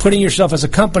putting yourself as a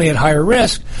company at higher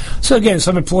risk. So again,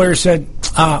 some employers said,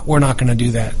 we're not going to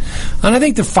do that. And I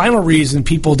think the final reason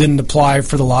people didn't apply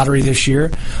for the lottery this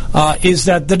year is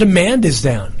that the demand is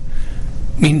down.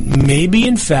 I mean, maybe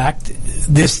in fact,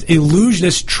 this illusion,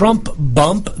 this Trump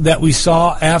bump that we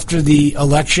saw after the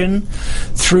election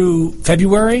through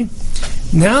February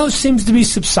now seems to be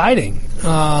subsiding. We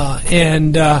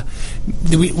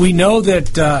know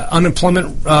that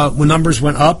unemployment numbers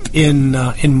went up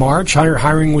in March.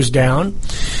 Hiring was down.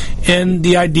 And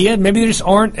the idea, maybe there just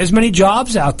aren't as many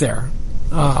jobs out there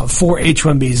for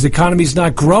H-1Bs. The economy's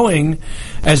not growing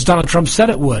as Donald Trump said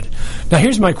it would. Now,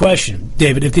 here's my question,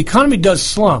 David. If the economy does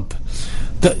slump,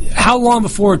 how long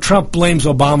before Trump blames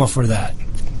Obama for that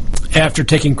after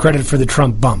taking credit for the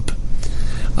Trump bump?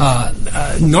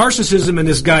 Narcissism in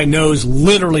this guy knows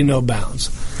literally no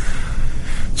bounds.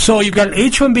 So you've got an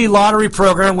H-1B lottery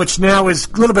program, which now is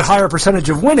a little bit higher percentage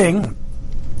of winning,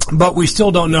 but we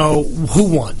still don't know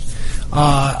who won.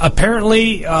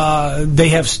 Apparently,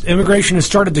 immigration has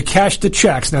started to cash the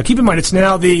checks. Now, keep in mind, it's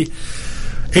now the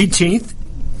 18th.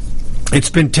 It's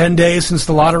been 10 days since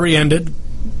the lottery ended,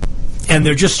 and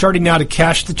they're just starting now to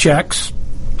cash the checks.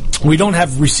 We don't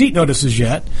have receipt notices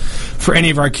yet for any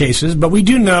of our cases, but we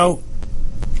do know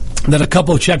that a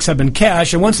couple of checks have been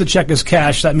cashed, and once the check is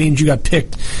cashed, that means you got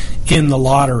picked in the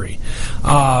lottery.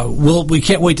 We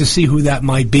can't wait to see who that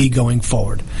might be going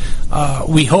forward.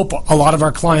 We hope a lot of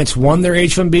our clients won their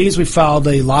H-1Bs. We filed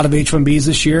a lot of H-1Bs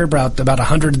this year, about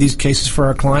 100 of these cases for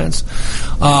our clients.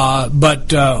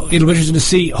 But it'll be interesting to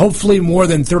see, hopefully more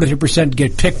than 32%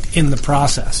 get picked in the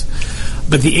process.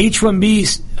 But the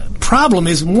H-1B problem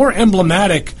is more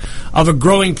emblematic of a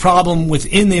growing problem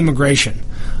within the immigration.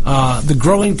 The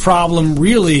growing problem,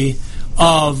 really,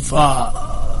 of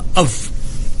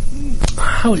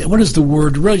what is the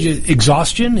word? Really,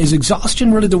 exhaustion? Is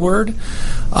exhaustion really the word?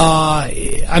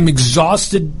 I'm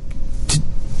exhausted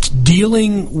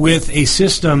dealing with a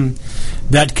system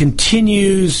that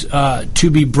continues to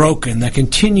be broken, that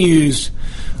continues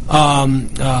to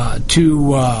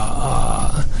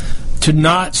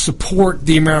not support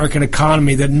the American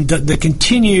economy, that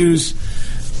continues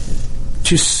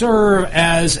to serve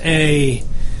as a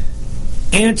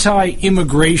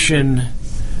anti-immigration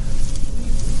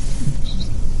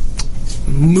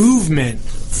movement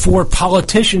for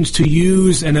politicians to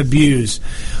use and abuse.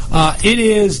 It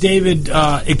is, David,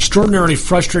 extraordinarily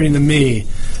frustrating to me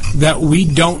that we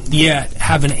don't yet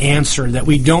have an answer, that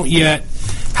we don't yet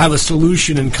have a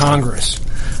solution in Congress.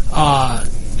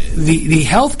 The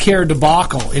health care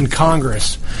debacle in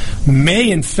Congress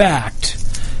may, in fact,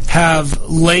 have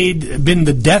been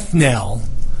the death knell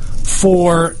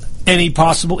for any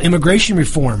possible immigration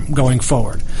reform going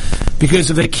forward. Because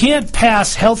if they can't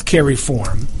pass health care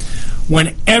reform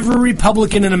when every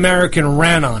Republican in America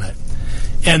ran on it,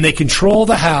 and they control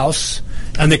the House,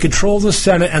 and they control the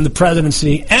Senate and the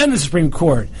presidency and the Supreme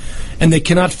Court, and they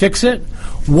cannot fix it,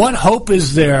 what hope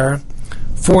is there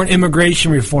for an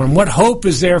immigration reform? What hope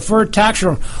is there for a tax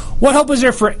reform? What hope is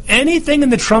there for anything in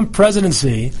the Trump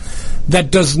presidency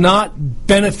that does not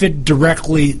benefit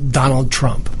directly Donald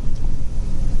Trump?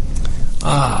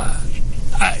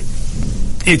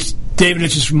 David,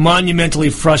 it's just monumentally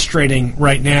frustrating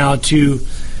right now to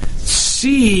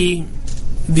see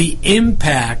the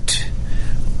impact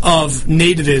of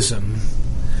nativism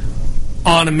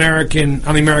on the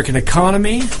American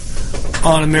economy,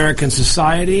 on American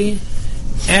society,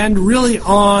 and really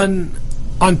on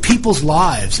people's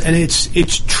lives. And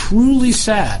it's truly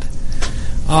sad.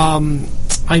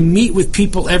 I meet with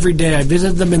people every day. I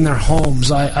visit them in their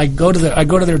homes. I go to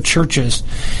their churches,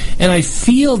 and I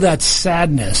feel that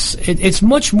sadness. It's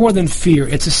much more than fear.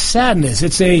 It's a sadness.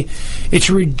 It's a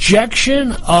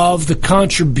rejection of the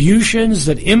contributions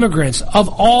that immigrants of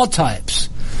all types,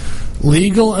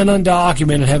 legal and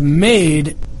undocumented, have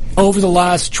made over the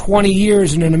last 20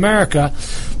 years in America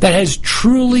that has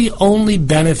truly only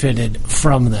benefited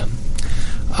from them.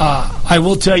 I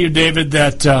will tell you, David,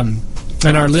 that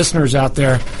and our listeners out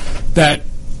there, that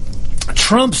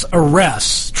Trump's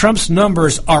arrests, Trump's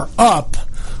numbers are up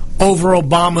over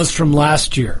Obama's from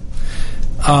last year.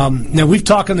 Now, we've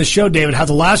talked on the show, David, how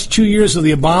the last 2 years of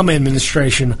the Obama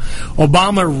administration,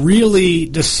 Obama really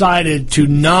decided to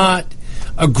not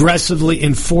aggressively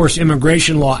enforce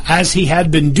immigration law as he had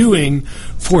been doing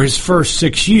for his first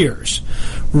 6 years.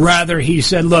 Rather, he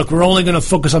said, look, we're only going to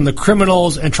focus on the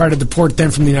criminals and try to deport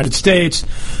them from the United States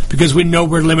because we know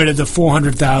we're limited to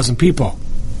 400,000 people.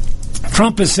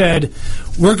 Trump has said,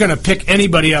 we're going to pick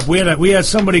anybody up. We had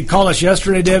somebody call us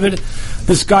yesterday, David.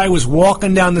 This guy was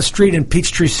walking down the street in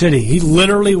Peachtree City. He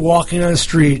literally walking down the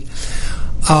street,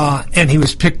 and he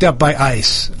was picked up by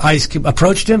ICE. ICE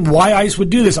approached him. Why ICE would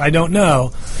do this, I don't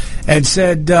know, and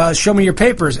said, show me your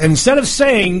papers. And instead of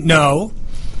saying, no,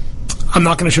 I'm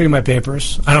not going to show you my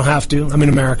papers. I don't have to. I'm in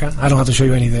America. I don't have to show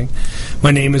you anything.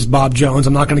 My name is Bob Jones.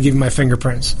 I'm not going to give you my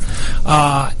fingerprints.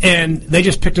 And they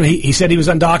just picked him. He said he was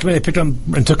undocumented. They picked him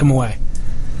and took him away.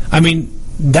 I mean,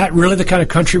 that really the kind of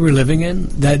country we're living in?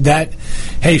 That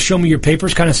hey, show me your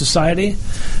papers kind of society?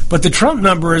 But the Trump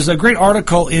number is a great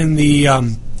article in the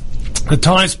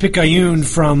Times-Picayune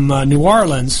from New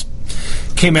Orleans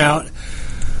came out.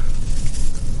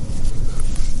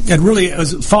 It really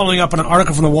was following up on an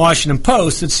article from the Washington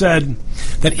Post that said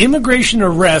that immigration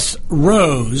arrests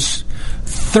rose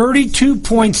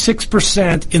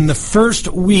 32.6% in the first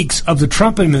weeks of the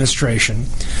Trump administration,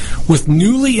 with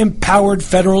newly empowered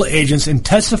federal agents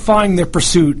intensifying their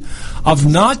pursuit of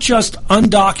not just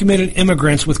undocumented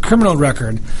immigrants with criminal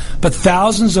record, but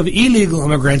thousands of illegal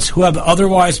immigrants who have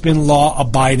otherwise been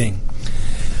law-abiding.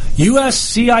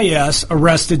 USCIS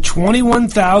arrested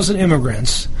 21,000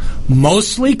 immigrants,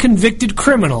 mostly convicted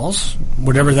criminals,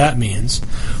 whatever that means,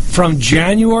 from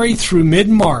January through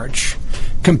mid-March,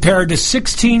 compared to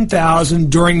 16,000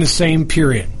 during the same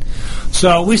period.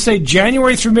 So we say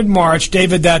January through mid-March,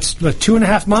 David, that's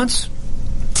 2.5 months?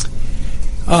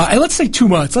 And let's say 2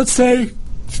 months. Let's say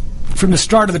from the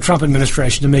start of the Trump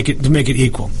administration to make it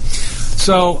equal.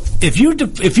 So if you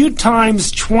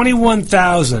times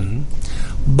 21,000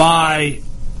 by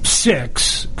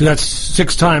 6, because that's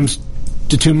 6 times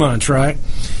to 2 months, right?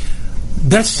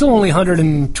 That's still only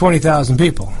 120,000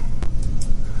 people.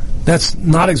 That's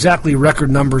not exactly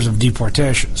record numbers of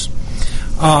deportations.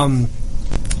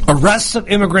 Arrests of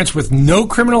immigrants with no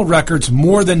criminal records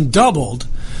more than doubled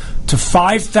to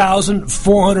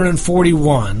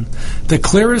 5,441, the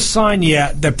clearest sign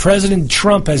yet that President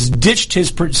Trump has ditched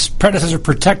his predecessor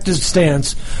protective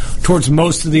stance towards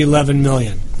most of the 11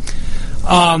 million.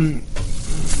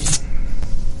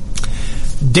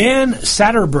 Dan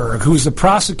Satterberg, who is the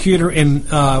prosecutor in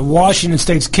Washington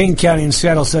State's King County in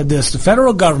Seattle, said this: the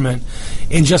federal government,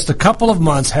 in just a couple of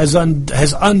months, has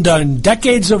undone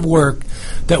decades of work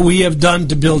that we have done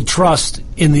to build trust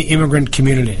in the immigrant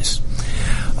communities.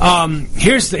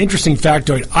 Here's the interesting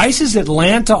factoid. ICE's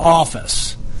Atlanta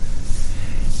office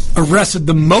arrested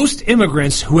the most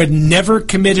immigrants who had never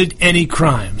committed any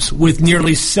crimes, with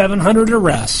nearly 700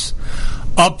 arrests,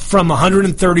 up from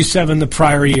 137 the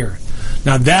prior year.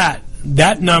 Now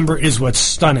that number is what's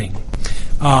stunning.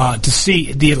 To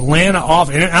see the Atlanta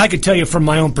office, and I can tell you from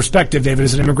my own perspective, David,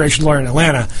 as an immigration lawyer in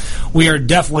Atlanta, we are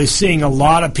definitely seeing a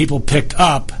lot of people picked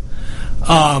up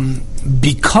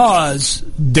because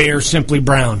they are simply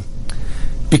brown,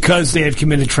 because they have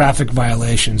committed traffic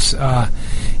violations.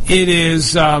 It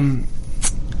is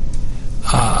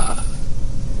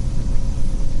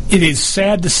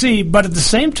sad to see, but at the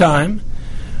same time,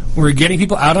 we're getting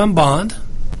people out on bond.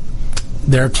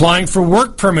 They're applying for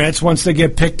work permits once they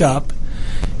get picked up,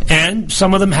 and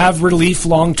some of them have relief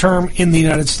long-term in the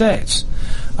United States.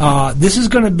 This is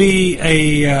going to be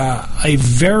a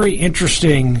very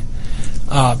interesting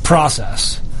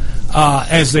process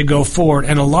as they go forward,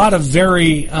 and a lot of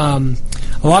varied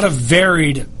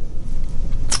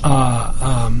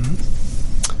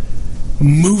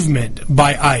movement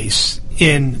by ICE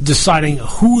in deciding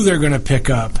who they're going to pick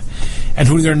up and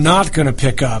who they're not going to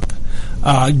pick up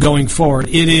going forward.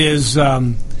 It is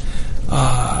the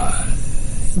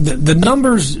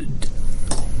numbers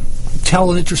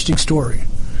tell an interesting story.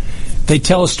 They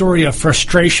tell a story of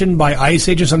frustration by ICE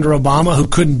agents under Obama who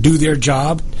couldn't do their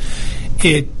job.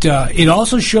 It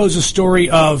also shows a story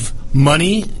of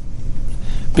money,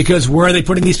 because where are they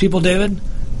putting these people, David?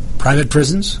 Private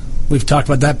prisons. We've talked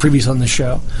about that previously on the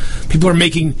show. People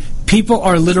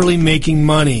are literally making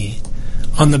money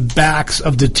on the backs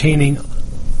of detaining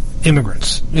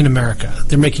immigrants in America.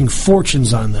 They're making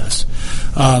fortunes on this.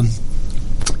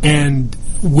 And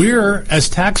we're, as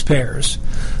taxpayers,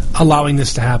 allowing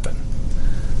this to happen.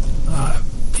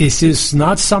 This is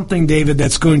not something, David,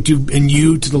 that's going to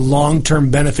inure to the long-term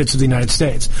benefits of the United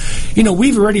States. You know,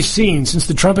 we've already seen, since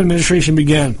the Trump administration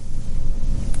began,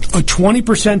 a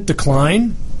 20%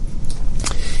 decline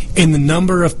in the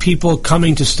number of people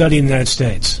coming to study in the United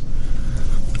States.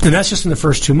 And that's just in the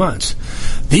first 2 months.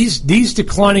 These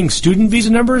declining student visa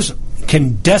numbers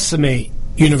can decimate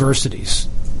universities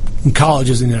and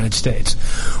colleges in the United States.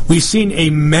 We've seen a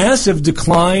massive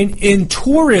decline in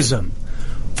tourism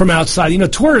from outside. You know,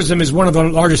 tourism is one of the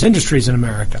largest industries in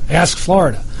America. Ask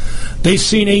Florida. They've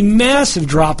seen a massive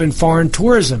drop in foreign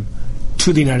tourism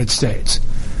to the United States.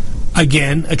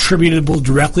 Again, attributable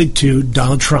directly to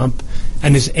Donald Trump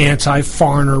and his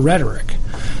anti-foreigner rhetoric.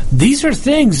 These are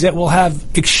things that will have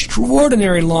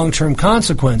extraordinary long-term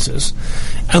consequences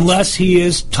unless he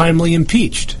is timely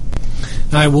impeached.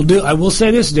 Now, I will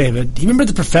say this, David. Do you remember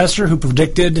the professor who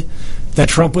predicted that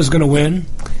Trump was going to win?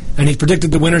 And he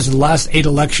predicted the winners of the last 8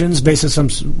 elections based on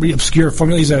some obscure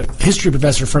formula. He's a history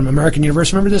professor from American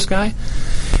University. Remember this guy?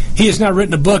 He has now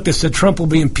written a book that said Trump will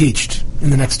be impeached in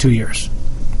the next 2 years,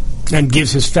 and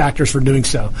gives his factors for doing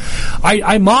so.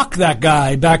 I mocked that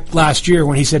guy back last year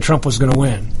when he said Trump was going to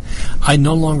win. I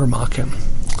no longer mock him.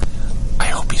 I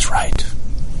hope he's right.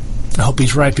 I hope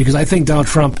he's right, because I think Donald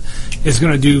Trump is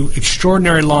going to do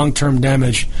extraordinary long-term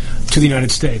damage to the United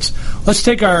States. Let's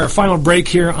take our final break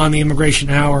here on the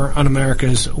Immigration Hour on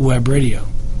America's Web Radio.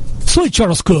 Soy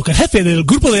Charles Cook, el jefe del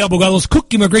grupo de abogados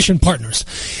Cook Immigration Partners.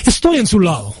 Estoy en su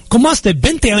lado, con más de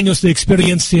 20 años de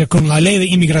experiencia con la ley de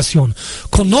inmigración.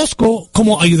 Conozco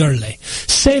cómo ayudarle.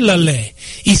 Sé la ley.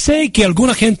 Y sé que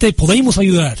alguna gente podemos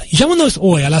ayudar. Llámanos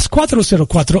hoy a las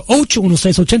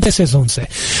 404-816-8611.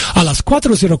 A las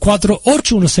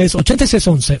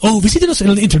 404-816-8611. O visítenos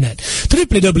en el internet.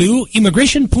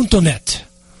 www.immigration.net.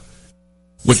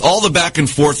 With all the back and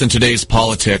forth in today's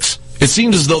politics, it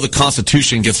seems as though the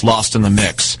Constitution gets lost in the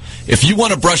mix. If you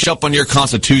want to brush up on your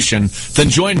Constitution,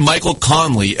 then join Michael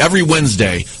Conley every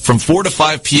Wednesday from 4 to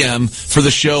 5 p.m. for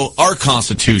the show Our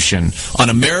Constitution on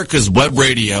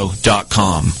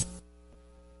americaswebradio.com.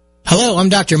 Hello, I'm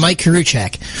Dr. Mike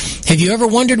Karuchak. Have you ever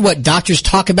wondered what doctors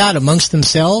talk about amongst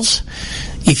themselves?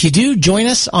 If you do, join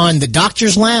us on the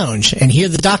Doctor's Lounge and hear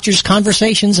the doctors'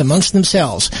 conversations amongst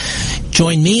themselves.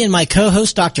 Join me and my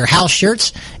co-host, Dr. Hal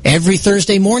Schertz, every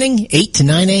Thursday morning, 8 to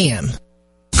 9 a.m.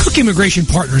 Cook Immigration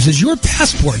Partners is your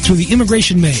passport through the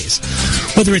immigration maze.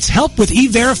 Whether it's help with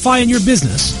E-Verify in your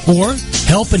business, or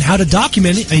help in how to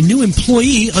document a new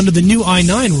employee under the new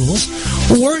I-9 rules,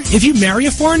 or if you marry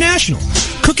a foreign national,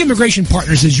 Cook Immigration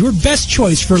Partners is your best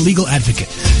choice for a legal advocate.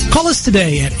 Call us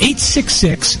today at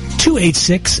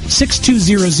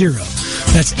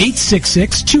 866-286-6200. That's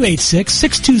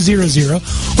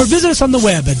 866-286-6200, or visit us on the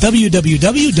web at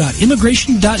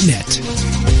www.immigration.net.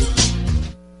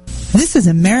 This is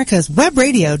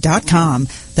americaswebradio.com,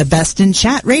 the best in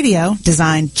chat radio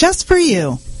designed just for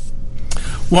you.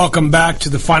 Welcome back to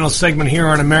the final segment here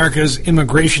on America's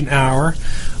Immigration Hour.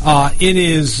 It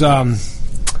is,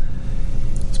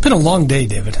 it's been a long day,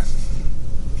 David.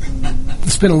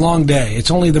 It's been a long day. It's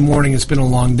only the morning. It's been a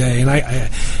long day. And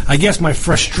I guess my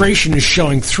frustration is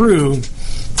showing through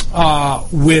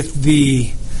with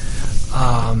the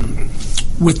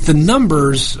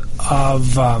numbers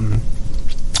of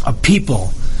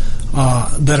people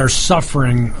that are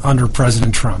suffering under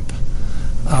President Trump,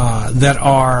 that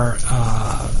are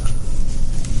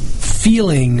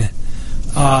feeling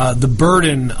the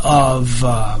burden of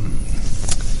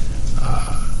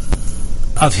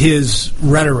his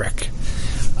rhetoric.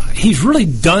 He's really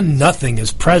done nothing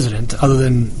as president other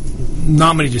than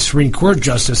nominate a Supreme Court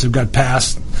justice who got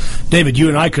passed. David, you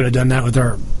and I could have done that with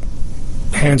our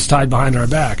hands tied behind our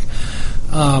back.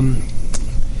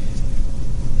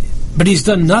 But he's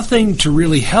done nothing to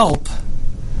really help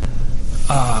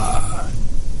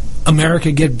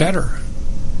America get better.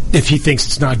 If he thinks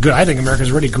it's not good, I think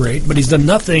America's already great, but he's done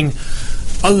nothing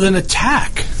other than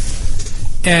attack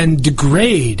and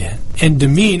degrade and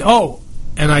demean. Oh,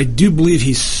 and I do believe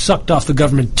he's sucked off the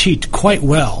government teat quite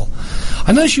well.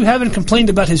 I notice you haven't complained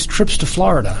about his trips to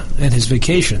Florida and his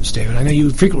vacations, David. I know you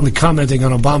frequently commenting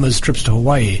on Obama's trips to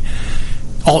Hawaii,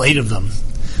 all 8 of them.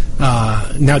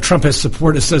 Now Trump has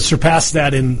surpassed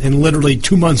that in literally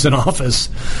 2 months in office,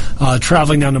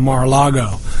 traveling down to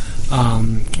Mar-a-Lago,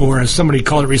 or as somebody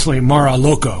called it recently,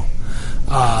 Mar-a-Loco.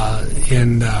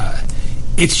 And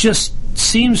it just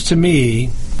seems to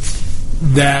me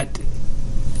that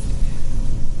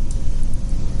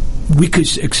we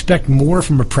could expect more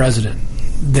from a president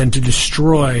than to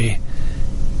destroy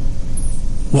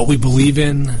what we believe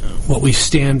in, what we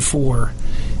stand for,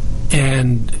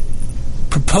 and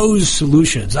propose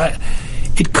solutions.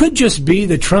 It could just be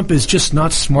that Trump is just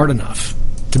not smart enough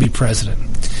to be president.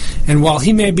 And while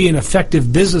he may be an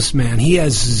effective businessman, he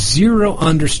has zero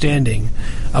understanding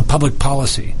of public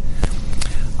policy,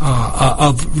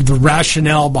 of the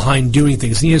rationale behind doing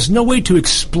things. And he has no way to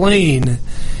explain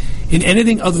in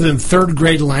anything other than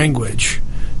third-grade language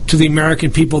to the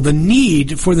American people the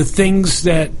need for the things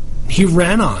that he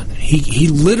ran on. He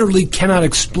literally cannot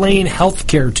explain health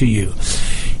care to you.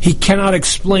 He cannot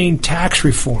explain tax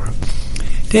reform.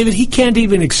 David, he can't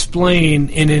even explain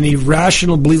in any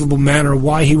rational, believable manner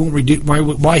why he won't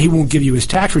why he won't give you his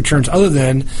tax returns, other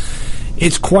than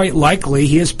it's quite likely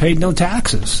he has paid no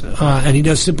taxes, and he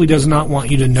simply does not want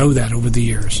you to know that over the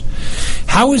years.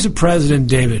 How is a president,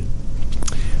 David,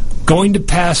 going to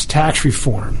pass tax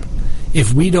reform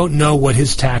if we don't know what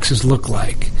his taxes look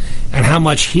like and how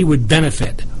much he would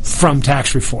benefit from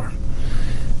tax reform?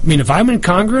 I mean, if I'm in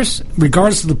Congress,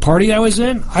 regardless of the party I was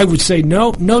in, I would say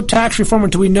no tax reform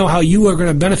until we know how you are going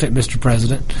to benefit, Mr.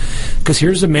 President, because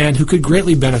here's a man who could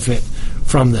greatly benefit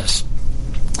from this.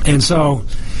 And so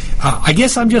I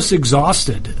guess I'm just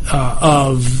exhausted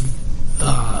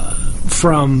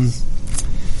from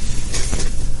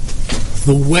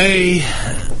the way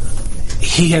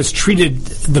he has treated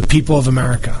the people of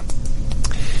America.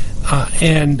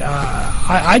 And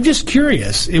I'm just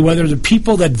curious whether the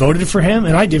people that voted for him,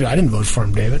 and I didn't vote for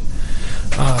him, David,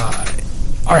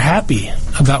 are happy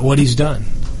about what he's done.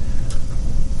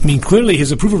 I mean, clearly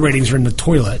his approval ratings are in the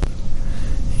toilet.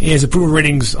 His approval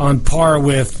ratings on par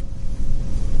with,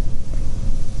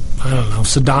 I don't know,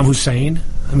 Saddam Hussein.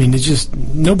 I mean, it's just,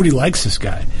 nobody likes this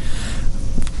guy.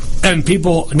 And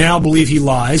people now believe he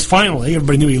lies. Finally,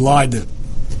 everybody knew he lied that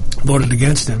voted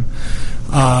against him.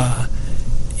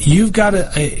 You've got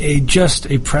just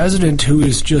a president who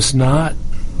is just not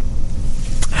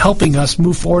helping us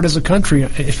move forward as a country,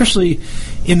 especially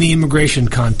in the immigration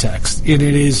context. And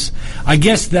it is, I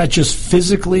guess that just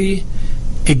physically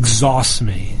exhausts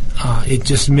me. It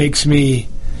just makes me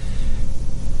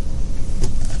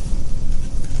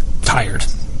tired.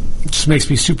 It just makes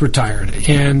me super tired.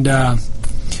 And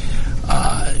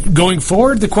going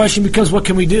forward, the question becomes, what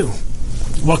can we do?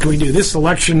 What can we do? This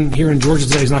election here in Georgia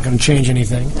today is not going to change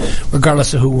anything,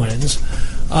 regardless of who wins.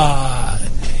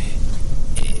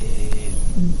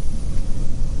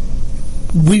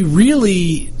 We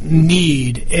really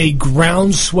need a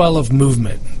groundswell of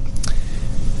movement.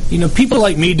 You know, people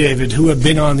like me, David, who have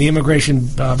been on the immigration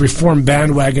reform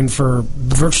bandwagon for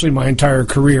virtually my entire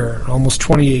career, almost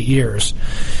 28 years,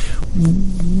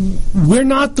 we're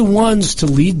not the ones to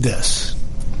lead this.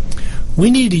 We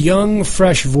need young,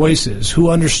 fresh voices who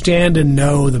understand and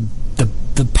know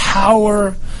the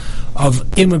power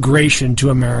of immigration to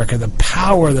America, the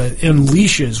power that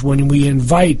unleashes when we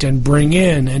invite and bring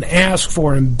in and ask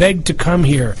for and beg to come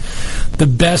here the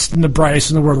best and the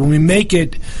brightest in the world. When we make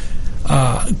it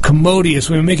commodious,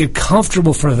 when we make it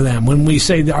comfortable for them, when we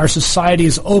say that our society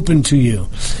is open to you,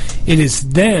 it is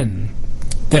then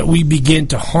that we begin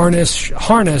to harness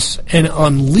and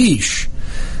unleash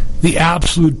the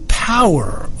absolute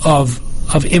power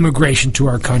of immigration to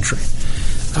our country.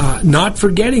 Not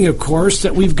forgetting, of course,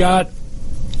 that we've got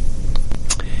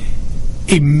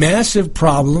a massive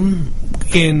problem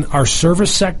in our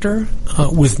service sector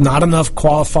with not enough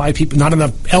qualified people, not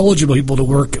enough eligible people to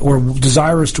work or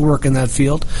desirous to work in that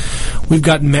field. We've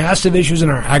got massive issues in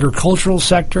our agricultural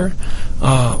sector.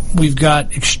 We've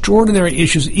got extraordinary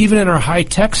issues even in our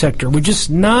high-tech sector. We're just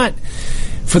not,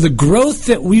 for the growth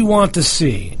that we want to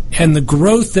see and the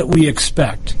growth that we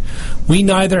expect, we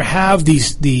neither have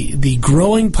the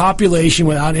growing population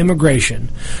without immigration,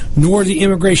 nor the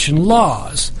immigration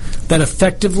laws that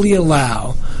effectively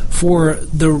allow for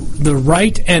the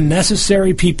right and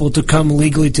necessary people to come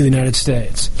legally to the United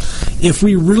States. If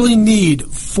we really need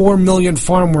 4 million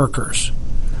farm workers,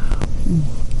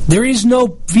 there is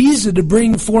no visa to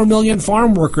bring 4 million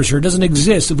farm workers here. It doesn't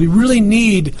exist. If we really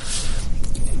need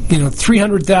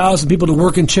 300,000 people to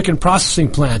work in chicken processing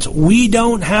plants, we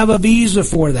don't have a visa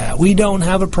for that. We don't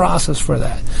have a process for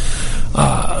that.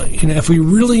 If we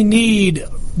really need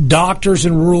doctors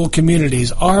in rural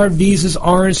communities, our visas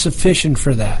aren't sufficient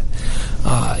for that.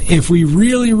 If we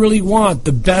really, really want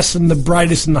the best and the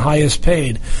brightest and the highest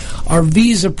paid, our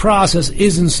visa process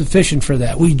isn't sufficient for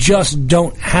that. We just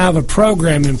don't have a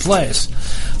program in place.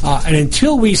 And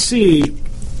until we see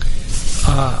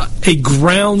a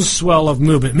groundswell of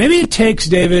movement, maybe it takes,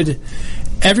 David,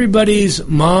 everybody's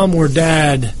mom or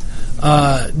dad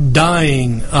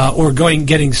dying or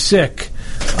getting sick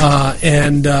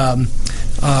and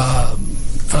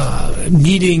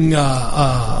needing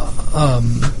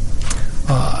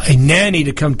a nanny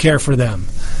to come care for them,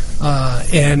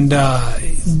 and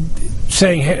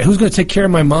saying, hey, who's going to take care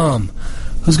of my mom?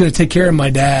 Who's going to take care of my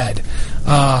dad?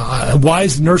 Why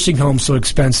is the nursing home so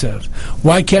expensive?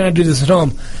 Why can't I do this at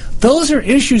home? Those are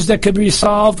issues that could be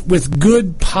solved with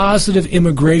good, positive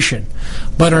immigration,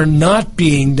 but are not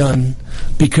being done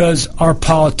because our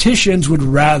politicians would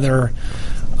rather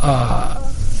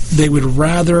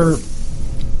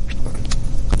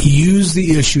use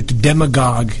the issue to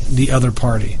demagogue the other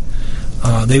party.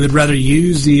 They would rather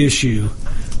use the issue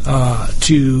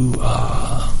to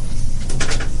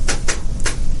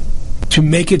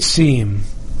make it seem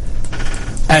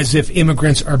as if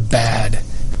immigrants are bad,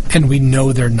 and we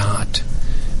know they're not.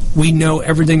 We know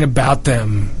everything about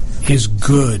them is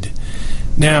good.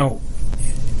 Now,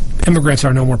 immigrants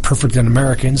are no more perfect than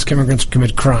Americans. Immigrants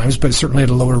commit crimes, but certainly at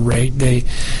a lower rate. They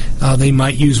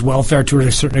might use welfare to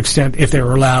a certain extent if they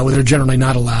were allowed, they're generally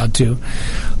not allowed to.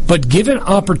 But given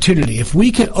opportunity, if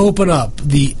we could open up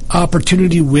the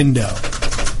opportunity window,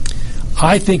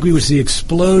 I think we would see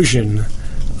explosion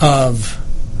of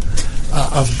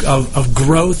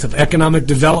growth, of economic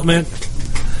development,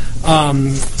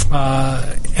 and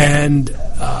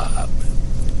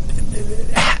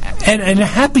a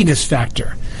happiness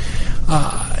factor.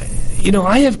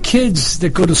 I have kids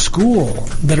that go to school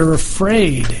that are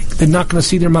afraid they're not going to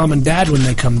see their mom and dad when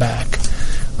they come back.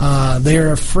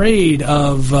 They're afraid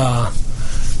of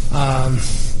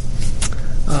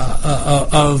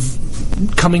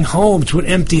coming home to an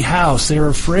empty house. They're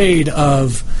afraid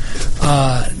of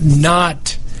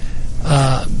not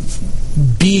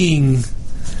being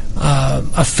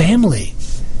a family.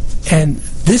 And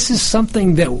this is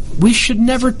something that we should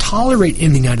never tolerate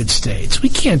in the United States. We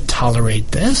can't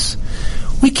tolerate this.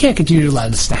 We can't continue to allow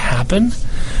this to happen.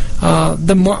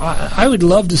 I would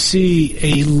love to see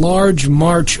a large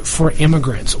march for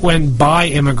immigrants, by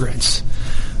immigrants,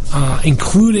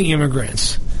 including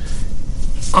immigrants,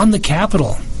 on the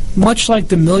Capitol, much like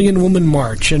the Million Woman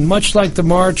March and much like the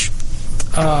march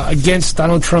against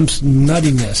Donald Trump's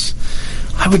nuttiness.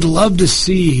 I would love to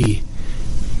see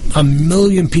 1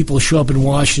 million people show up in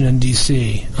Washington,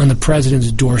 D.C. on the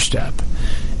president's doorstep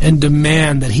and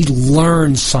demand that he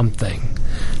learn something,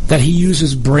 that he use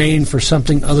his brain for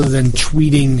something other than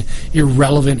tweeting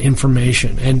irrelevant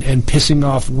information and pissing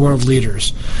off world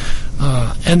leaders.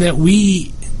 And that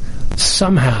we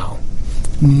somehow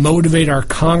motivate our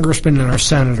congressmen and our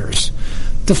senators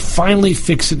to finally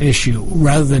fix an issue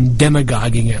rather than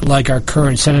demagoguing it like our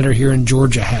current senator here in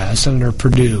Georgia has, Senator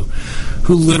Perdue,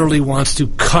 who literally wants to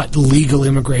cut legal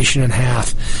immigration in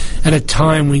half at a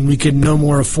time when we can no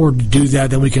more afford to do that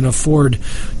than we can afford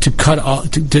to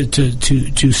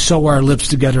to sew our lips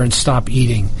together and stop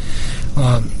eating.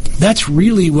 That's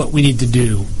really what we need to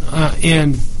do.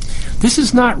 And this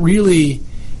is not really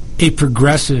a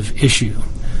progressive issue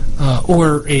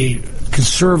or a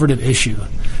conservative issue.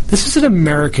 This is an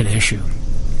American issue.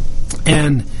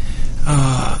 And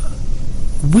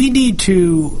we need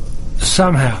to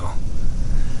somehow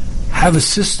have a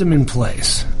system in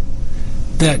place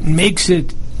that makes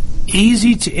it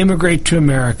easy to immigrate to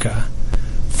America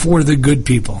for the good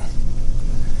people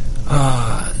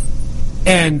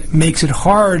and makes it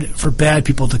hard for bad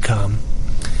people to come,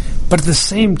 but at the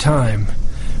same time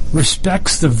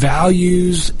respects the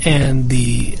values and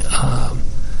the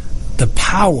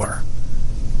power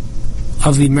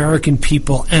of the American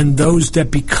people and those that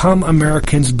become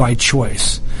Americans by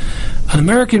choice. An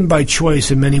American by choice,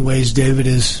 in many ways, David,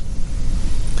 is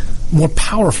more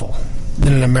powerful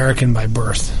than an American by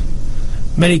birth.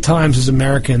 Many times as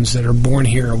Americans that are born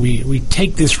here, we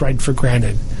take this right for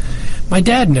granted. My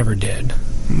dad never did.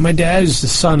 My dad is the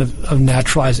son of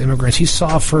naturalized immigrants. He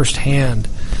saw firsthand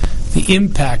the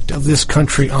impact of this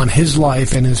country on his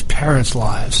life and his parents'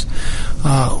 lives.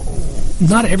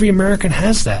 Not every American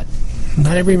has that.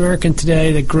 Not every American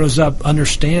today that grows up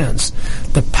understands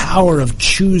the power of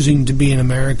choosing to be an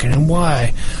American and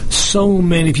why so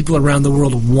many people around the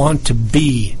world want to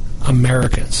be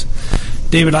Americans.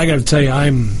 David, I got to tell you,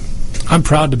 I'm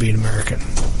proud to be an American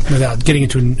without getting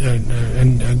into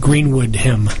a Greenwood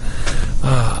hymn.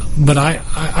 But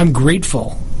I'm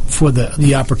grateful for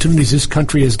the opportunities this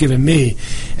country has given me,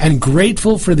 and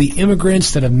grateful for the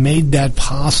immigrants that have made that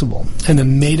possible and have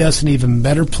made us an even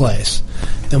better place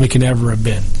than we can ever have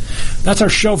been. That's our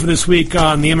show for this week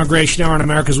on the Immigration Hour on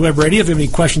America's Web Radio. If you have any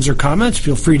questions or comments,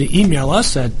 feel free to email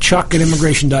us at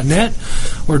chuck@immigration.net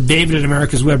or David at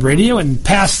America's Web Radio, and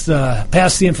pass the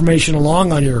information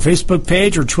along on your Facebook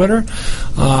page or Twitter.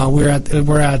 We're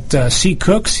at C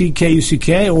Cook,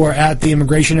 C-K-U-C-K, or at the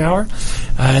Immigration Hour,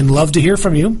 and love to hear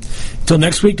from you. Until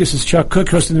next week, this is Chuck Cook,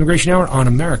 host of the Immigration Hour on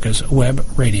America's Web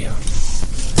Radio.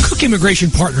 Cook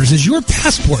Immigration Partners is your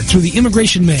passport through the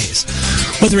immigration maze.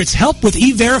 Whether it's help with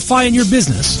E-Verify in your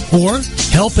business, or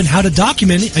help in how to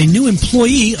document a new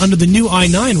employee under the new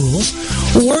I-9 rules,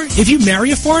 or if you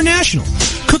marry a foreign national,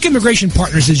 Cook Immigration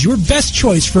Partners is your best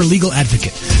choice for a legal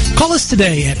advocate. Call us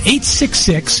today at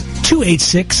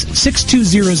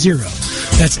 866-286-6200.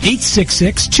 That's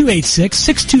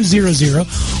 866-286-6200,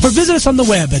 or visit us on the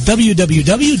web at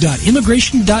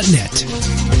www.immigration.net.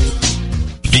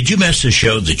 Did you miss a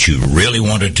show that you really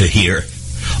wanted to hear?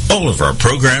 All of our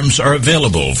programs are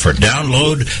available for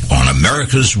download on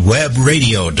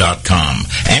americaswebradio.com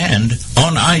and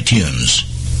on iTunes.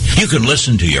 You can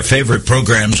listen to your favorite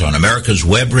programs on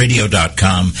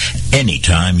americaswebradio.com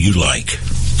anytime you like.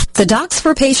 The Docs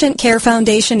for Patient Care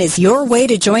Foundation is your way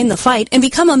to join the fight and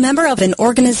become a member of an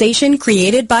organization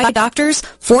created by doctors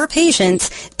for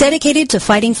patients dedicated to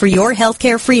fighting for your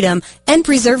healthcare freedom and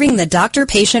preserving the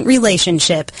doctor-patient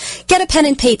relationship. Get a pen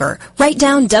and paper. Write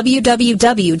down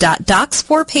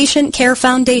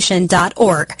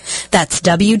www.docsforpatientcarefoundation.org. That's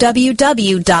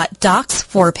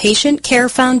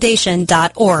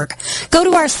www.docsforpatientcarefoundation.org. Go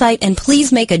to our site and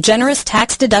please make a generous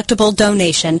tax-deductible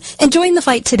donation and join the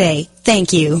fight today.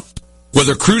 Thank you.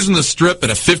 Whether cruising the Strip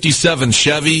in a 57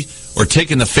 Chevy or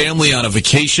taking the family on a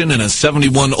vacation in a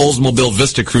 71 Oldsmobile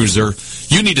Vista Cruiser,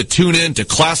 you need to tune in to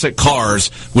Classic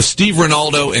Cars with Steve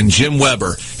Ronaldo and Jim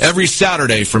Weber every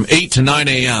Saturday from 8 to 9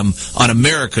 a.m. on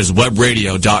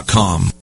americaswebradio.com.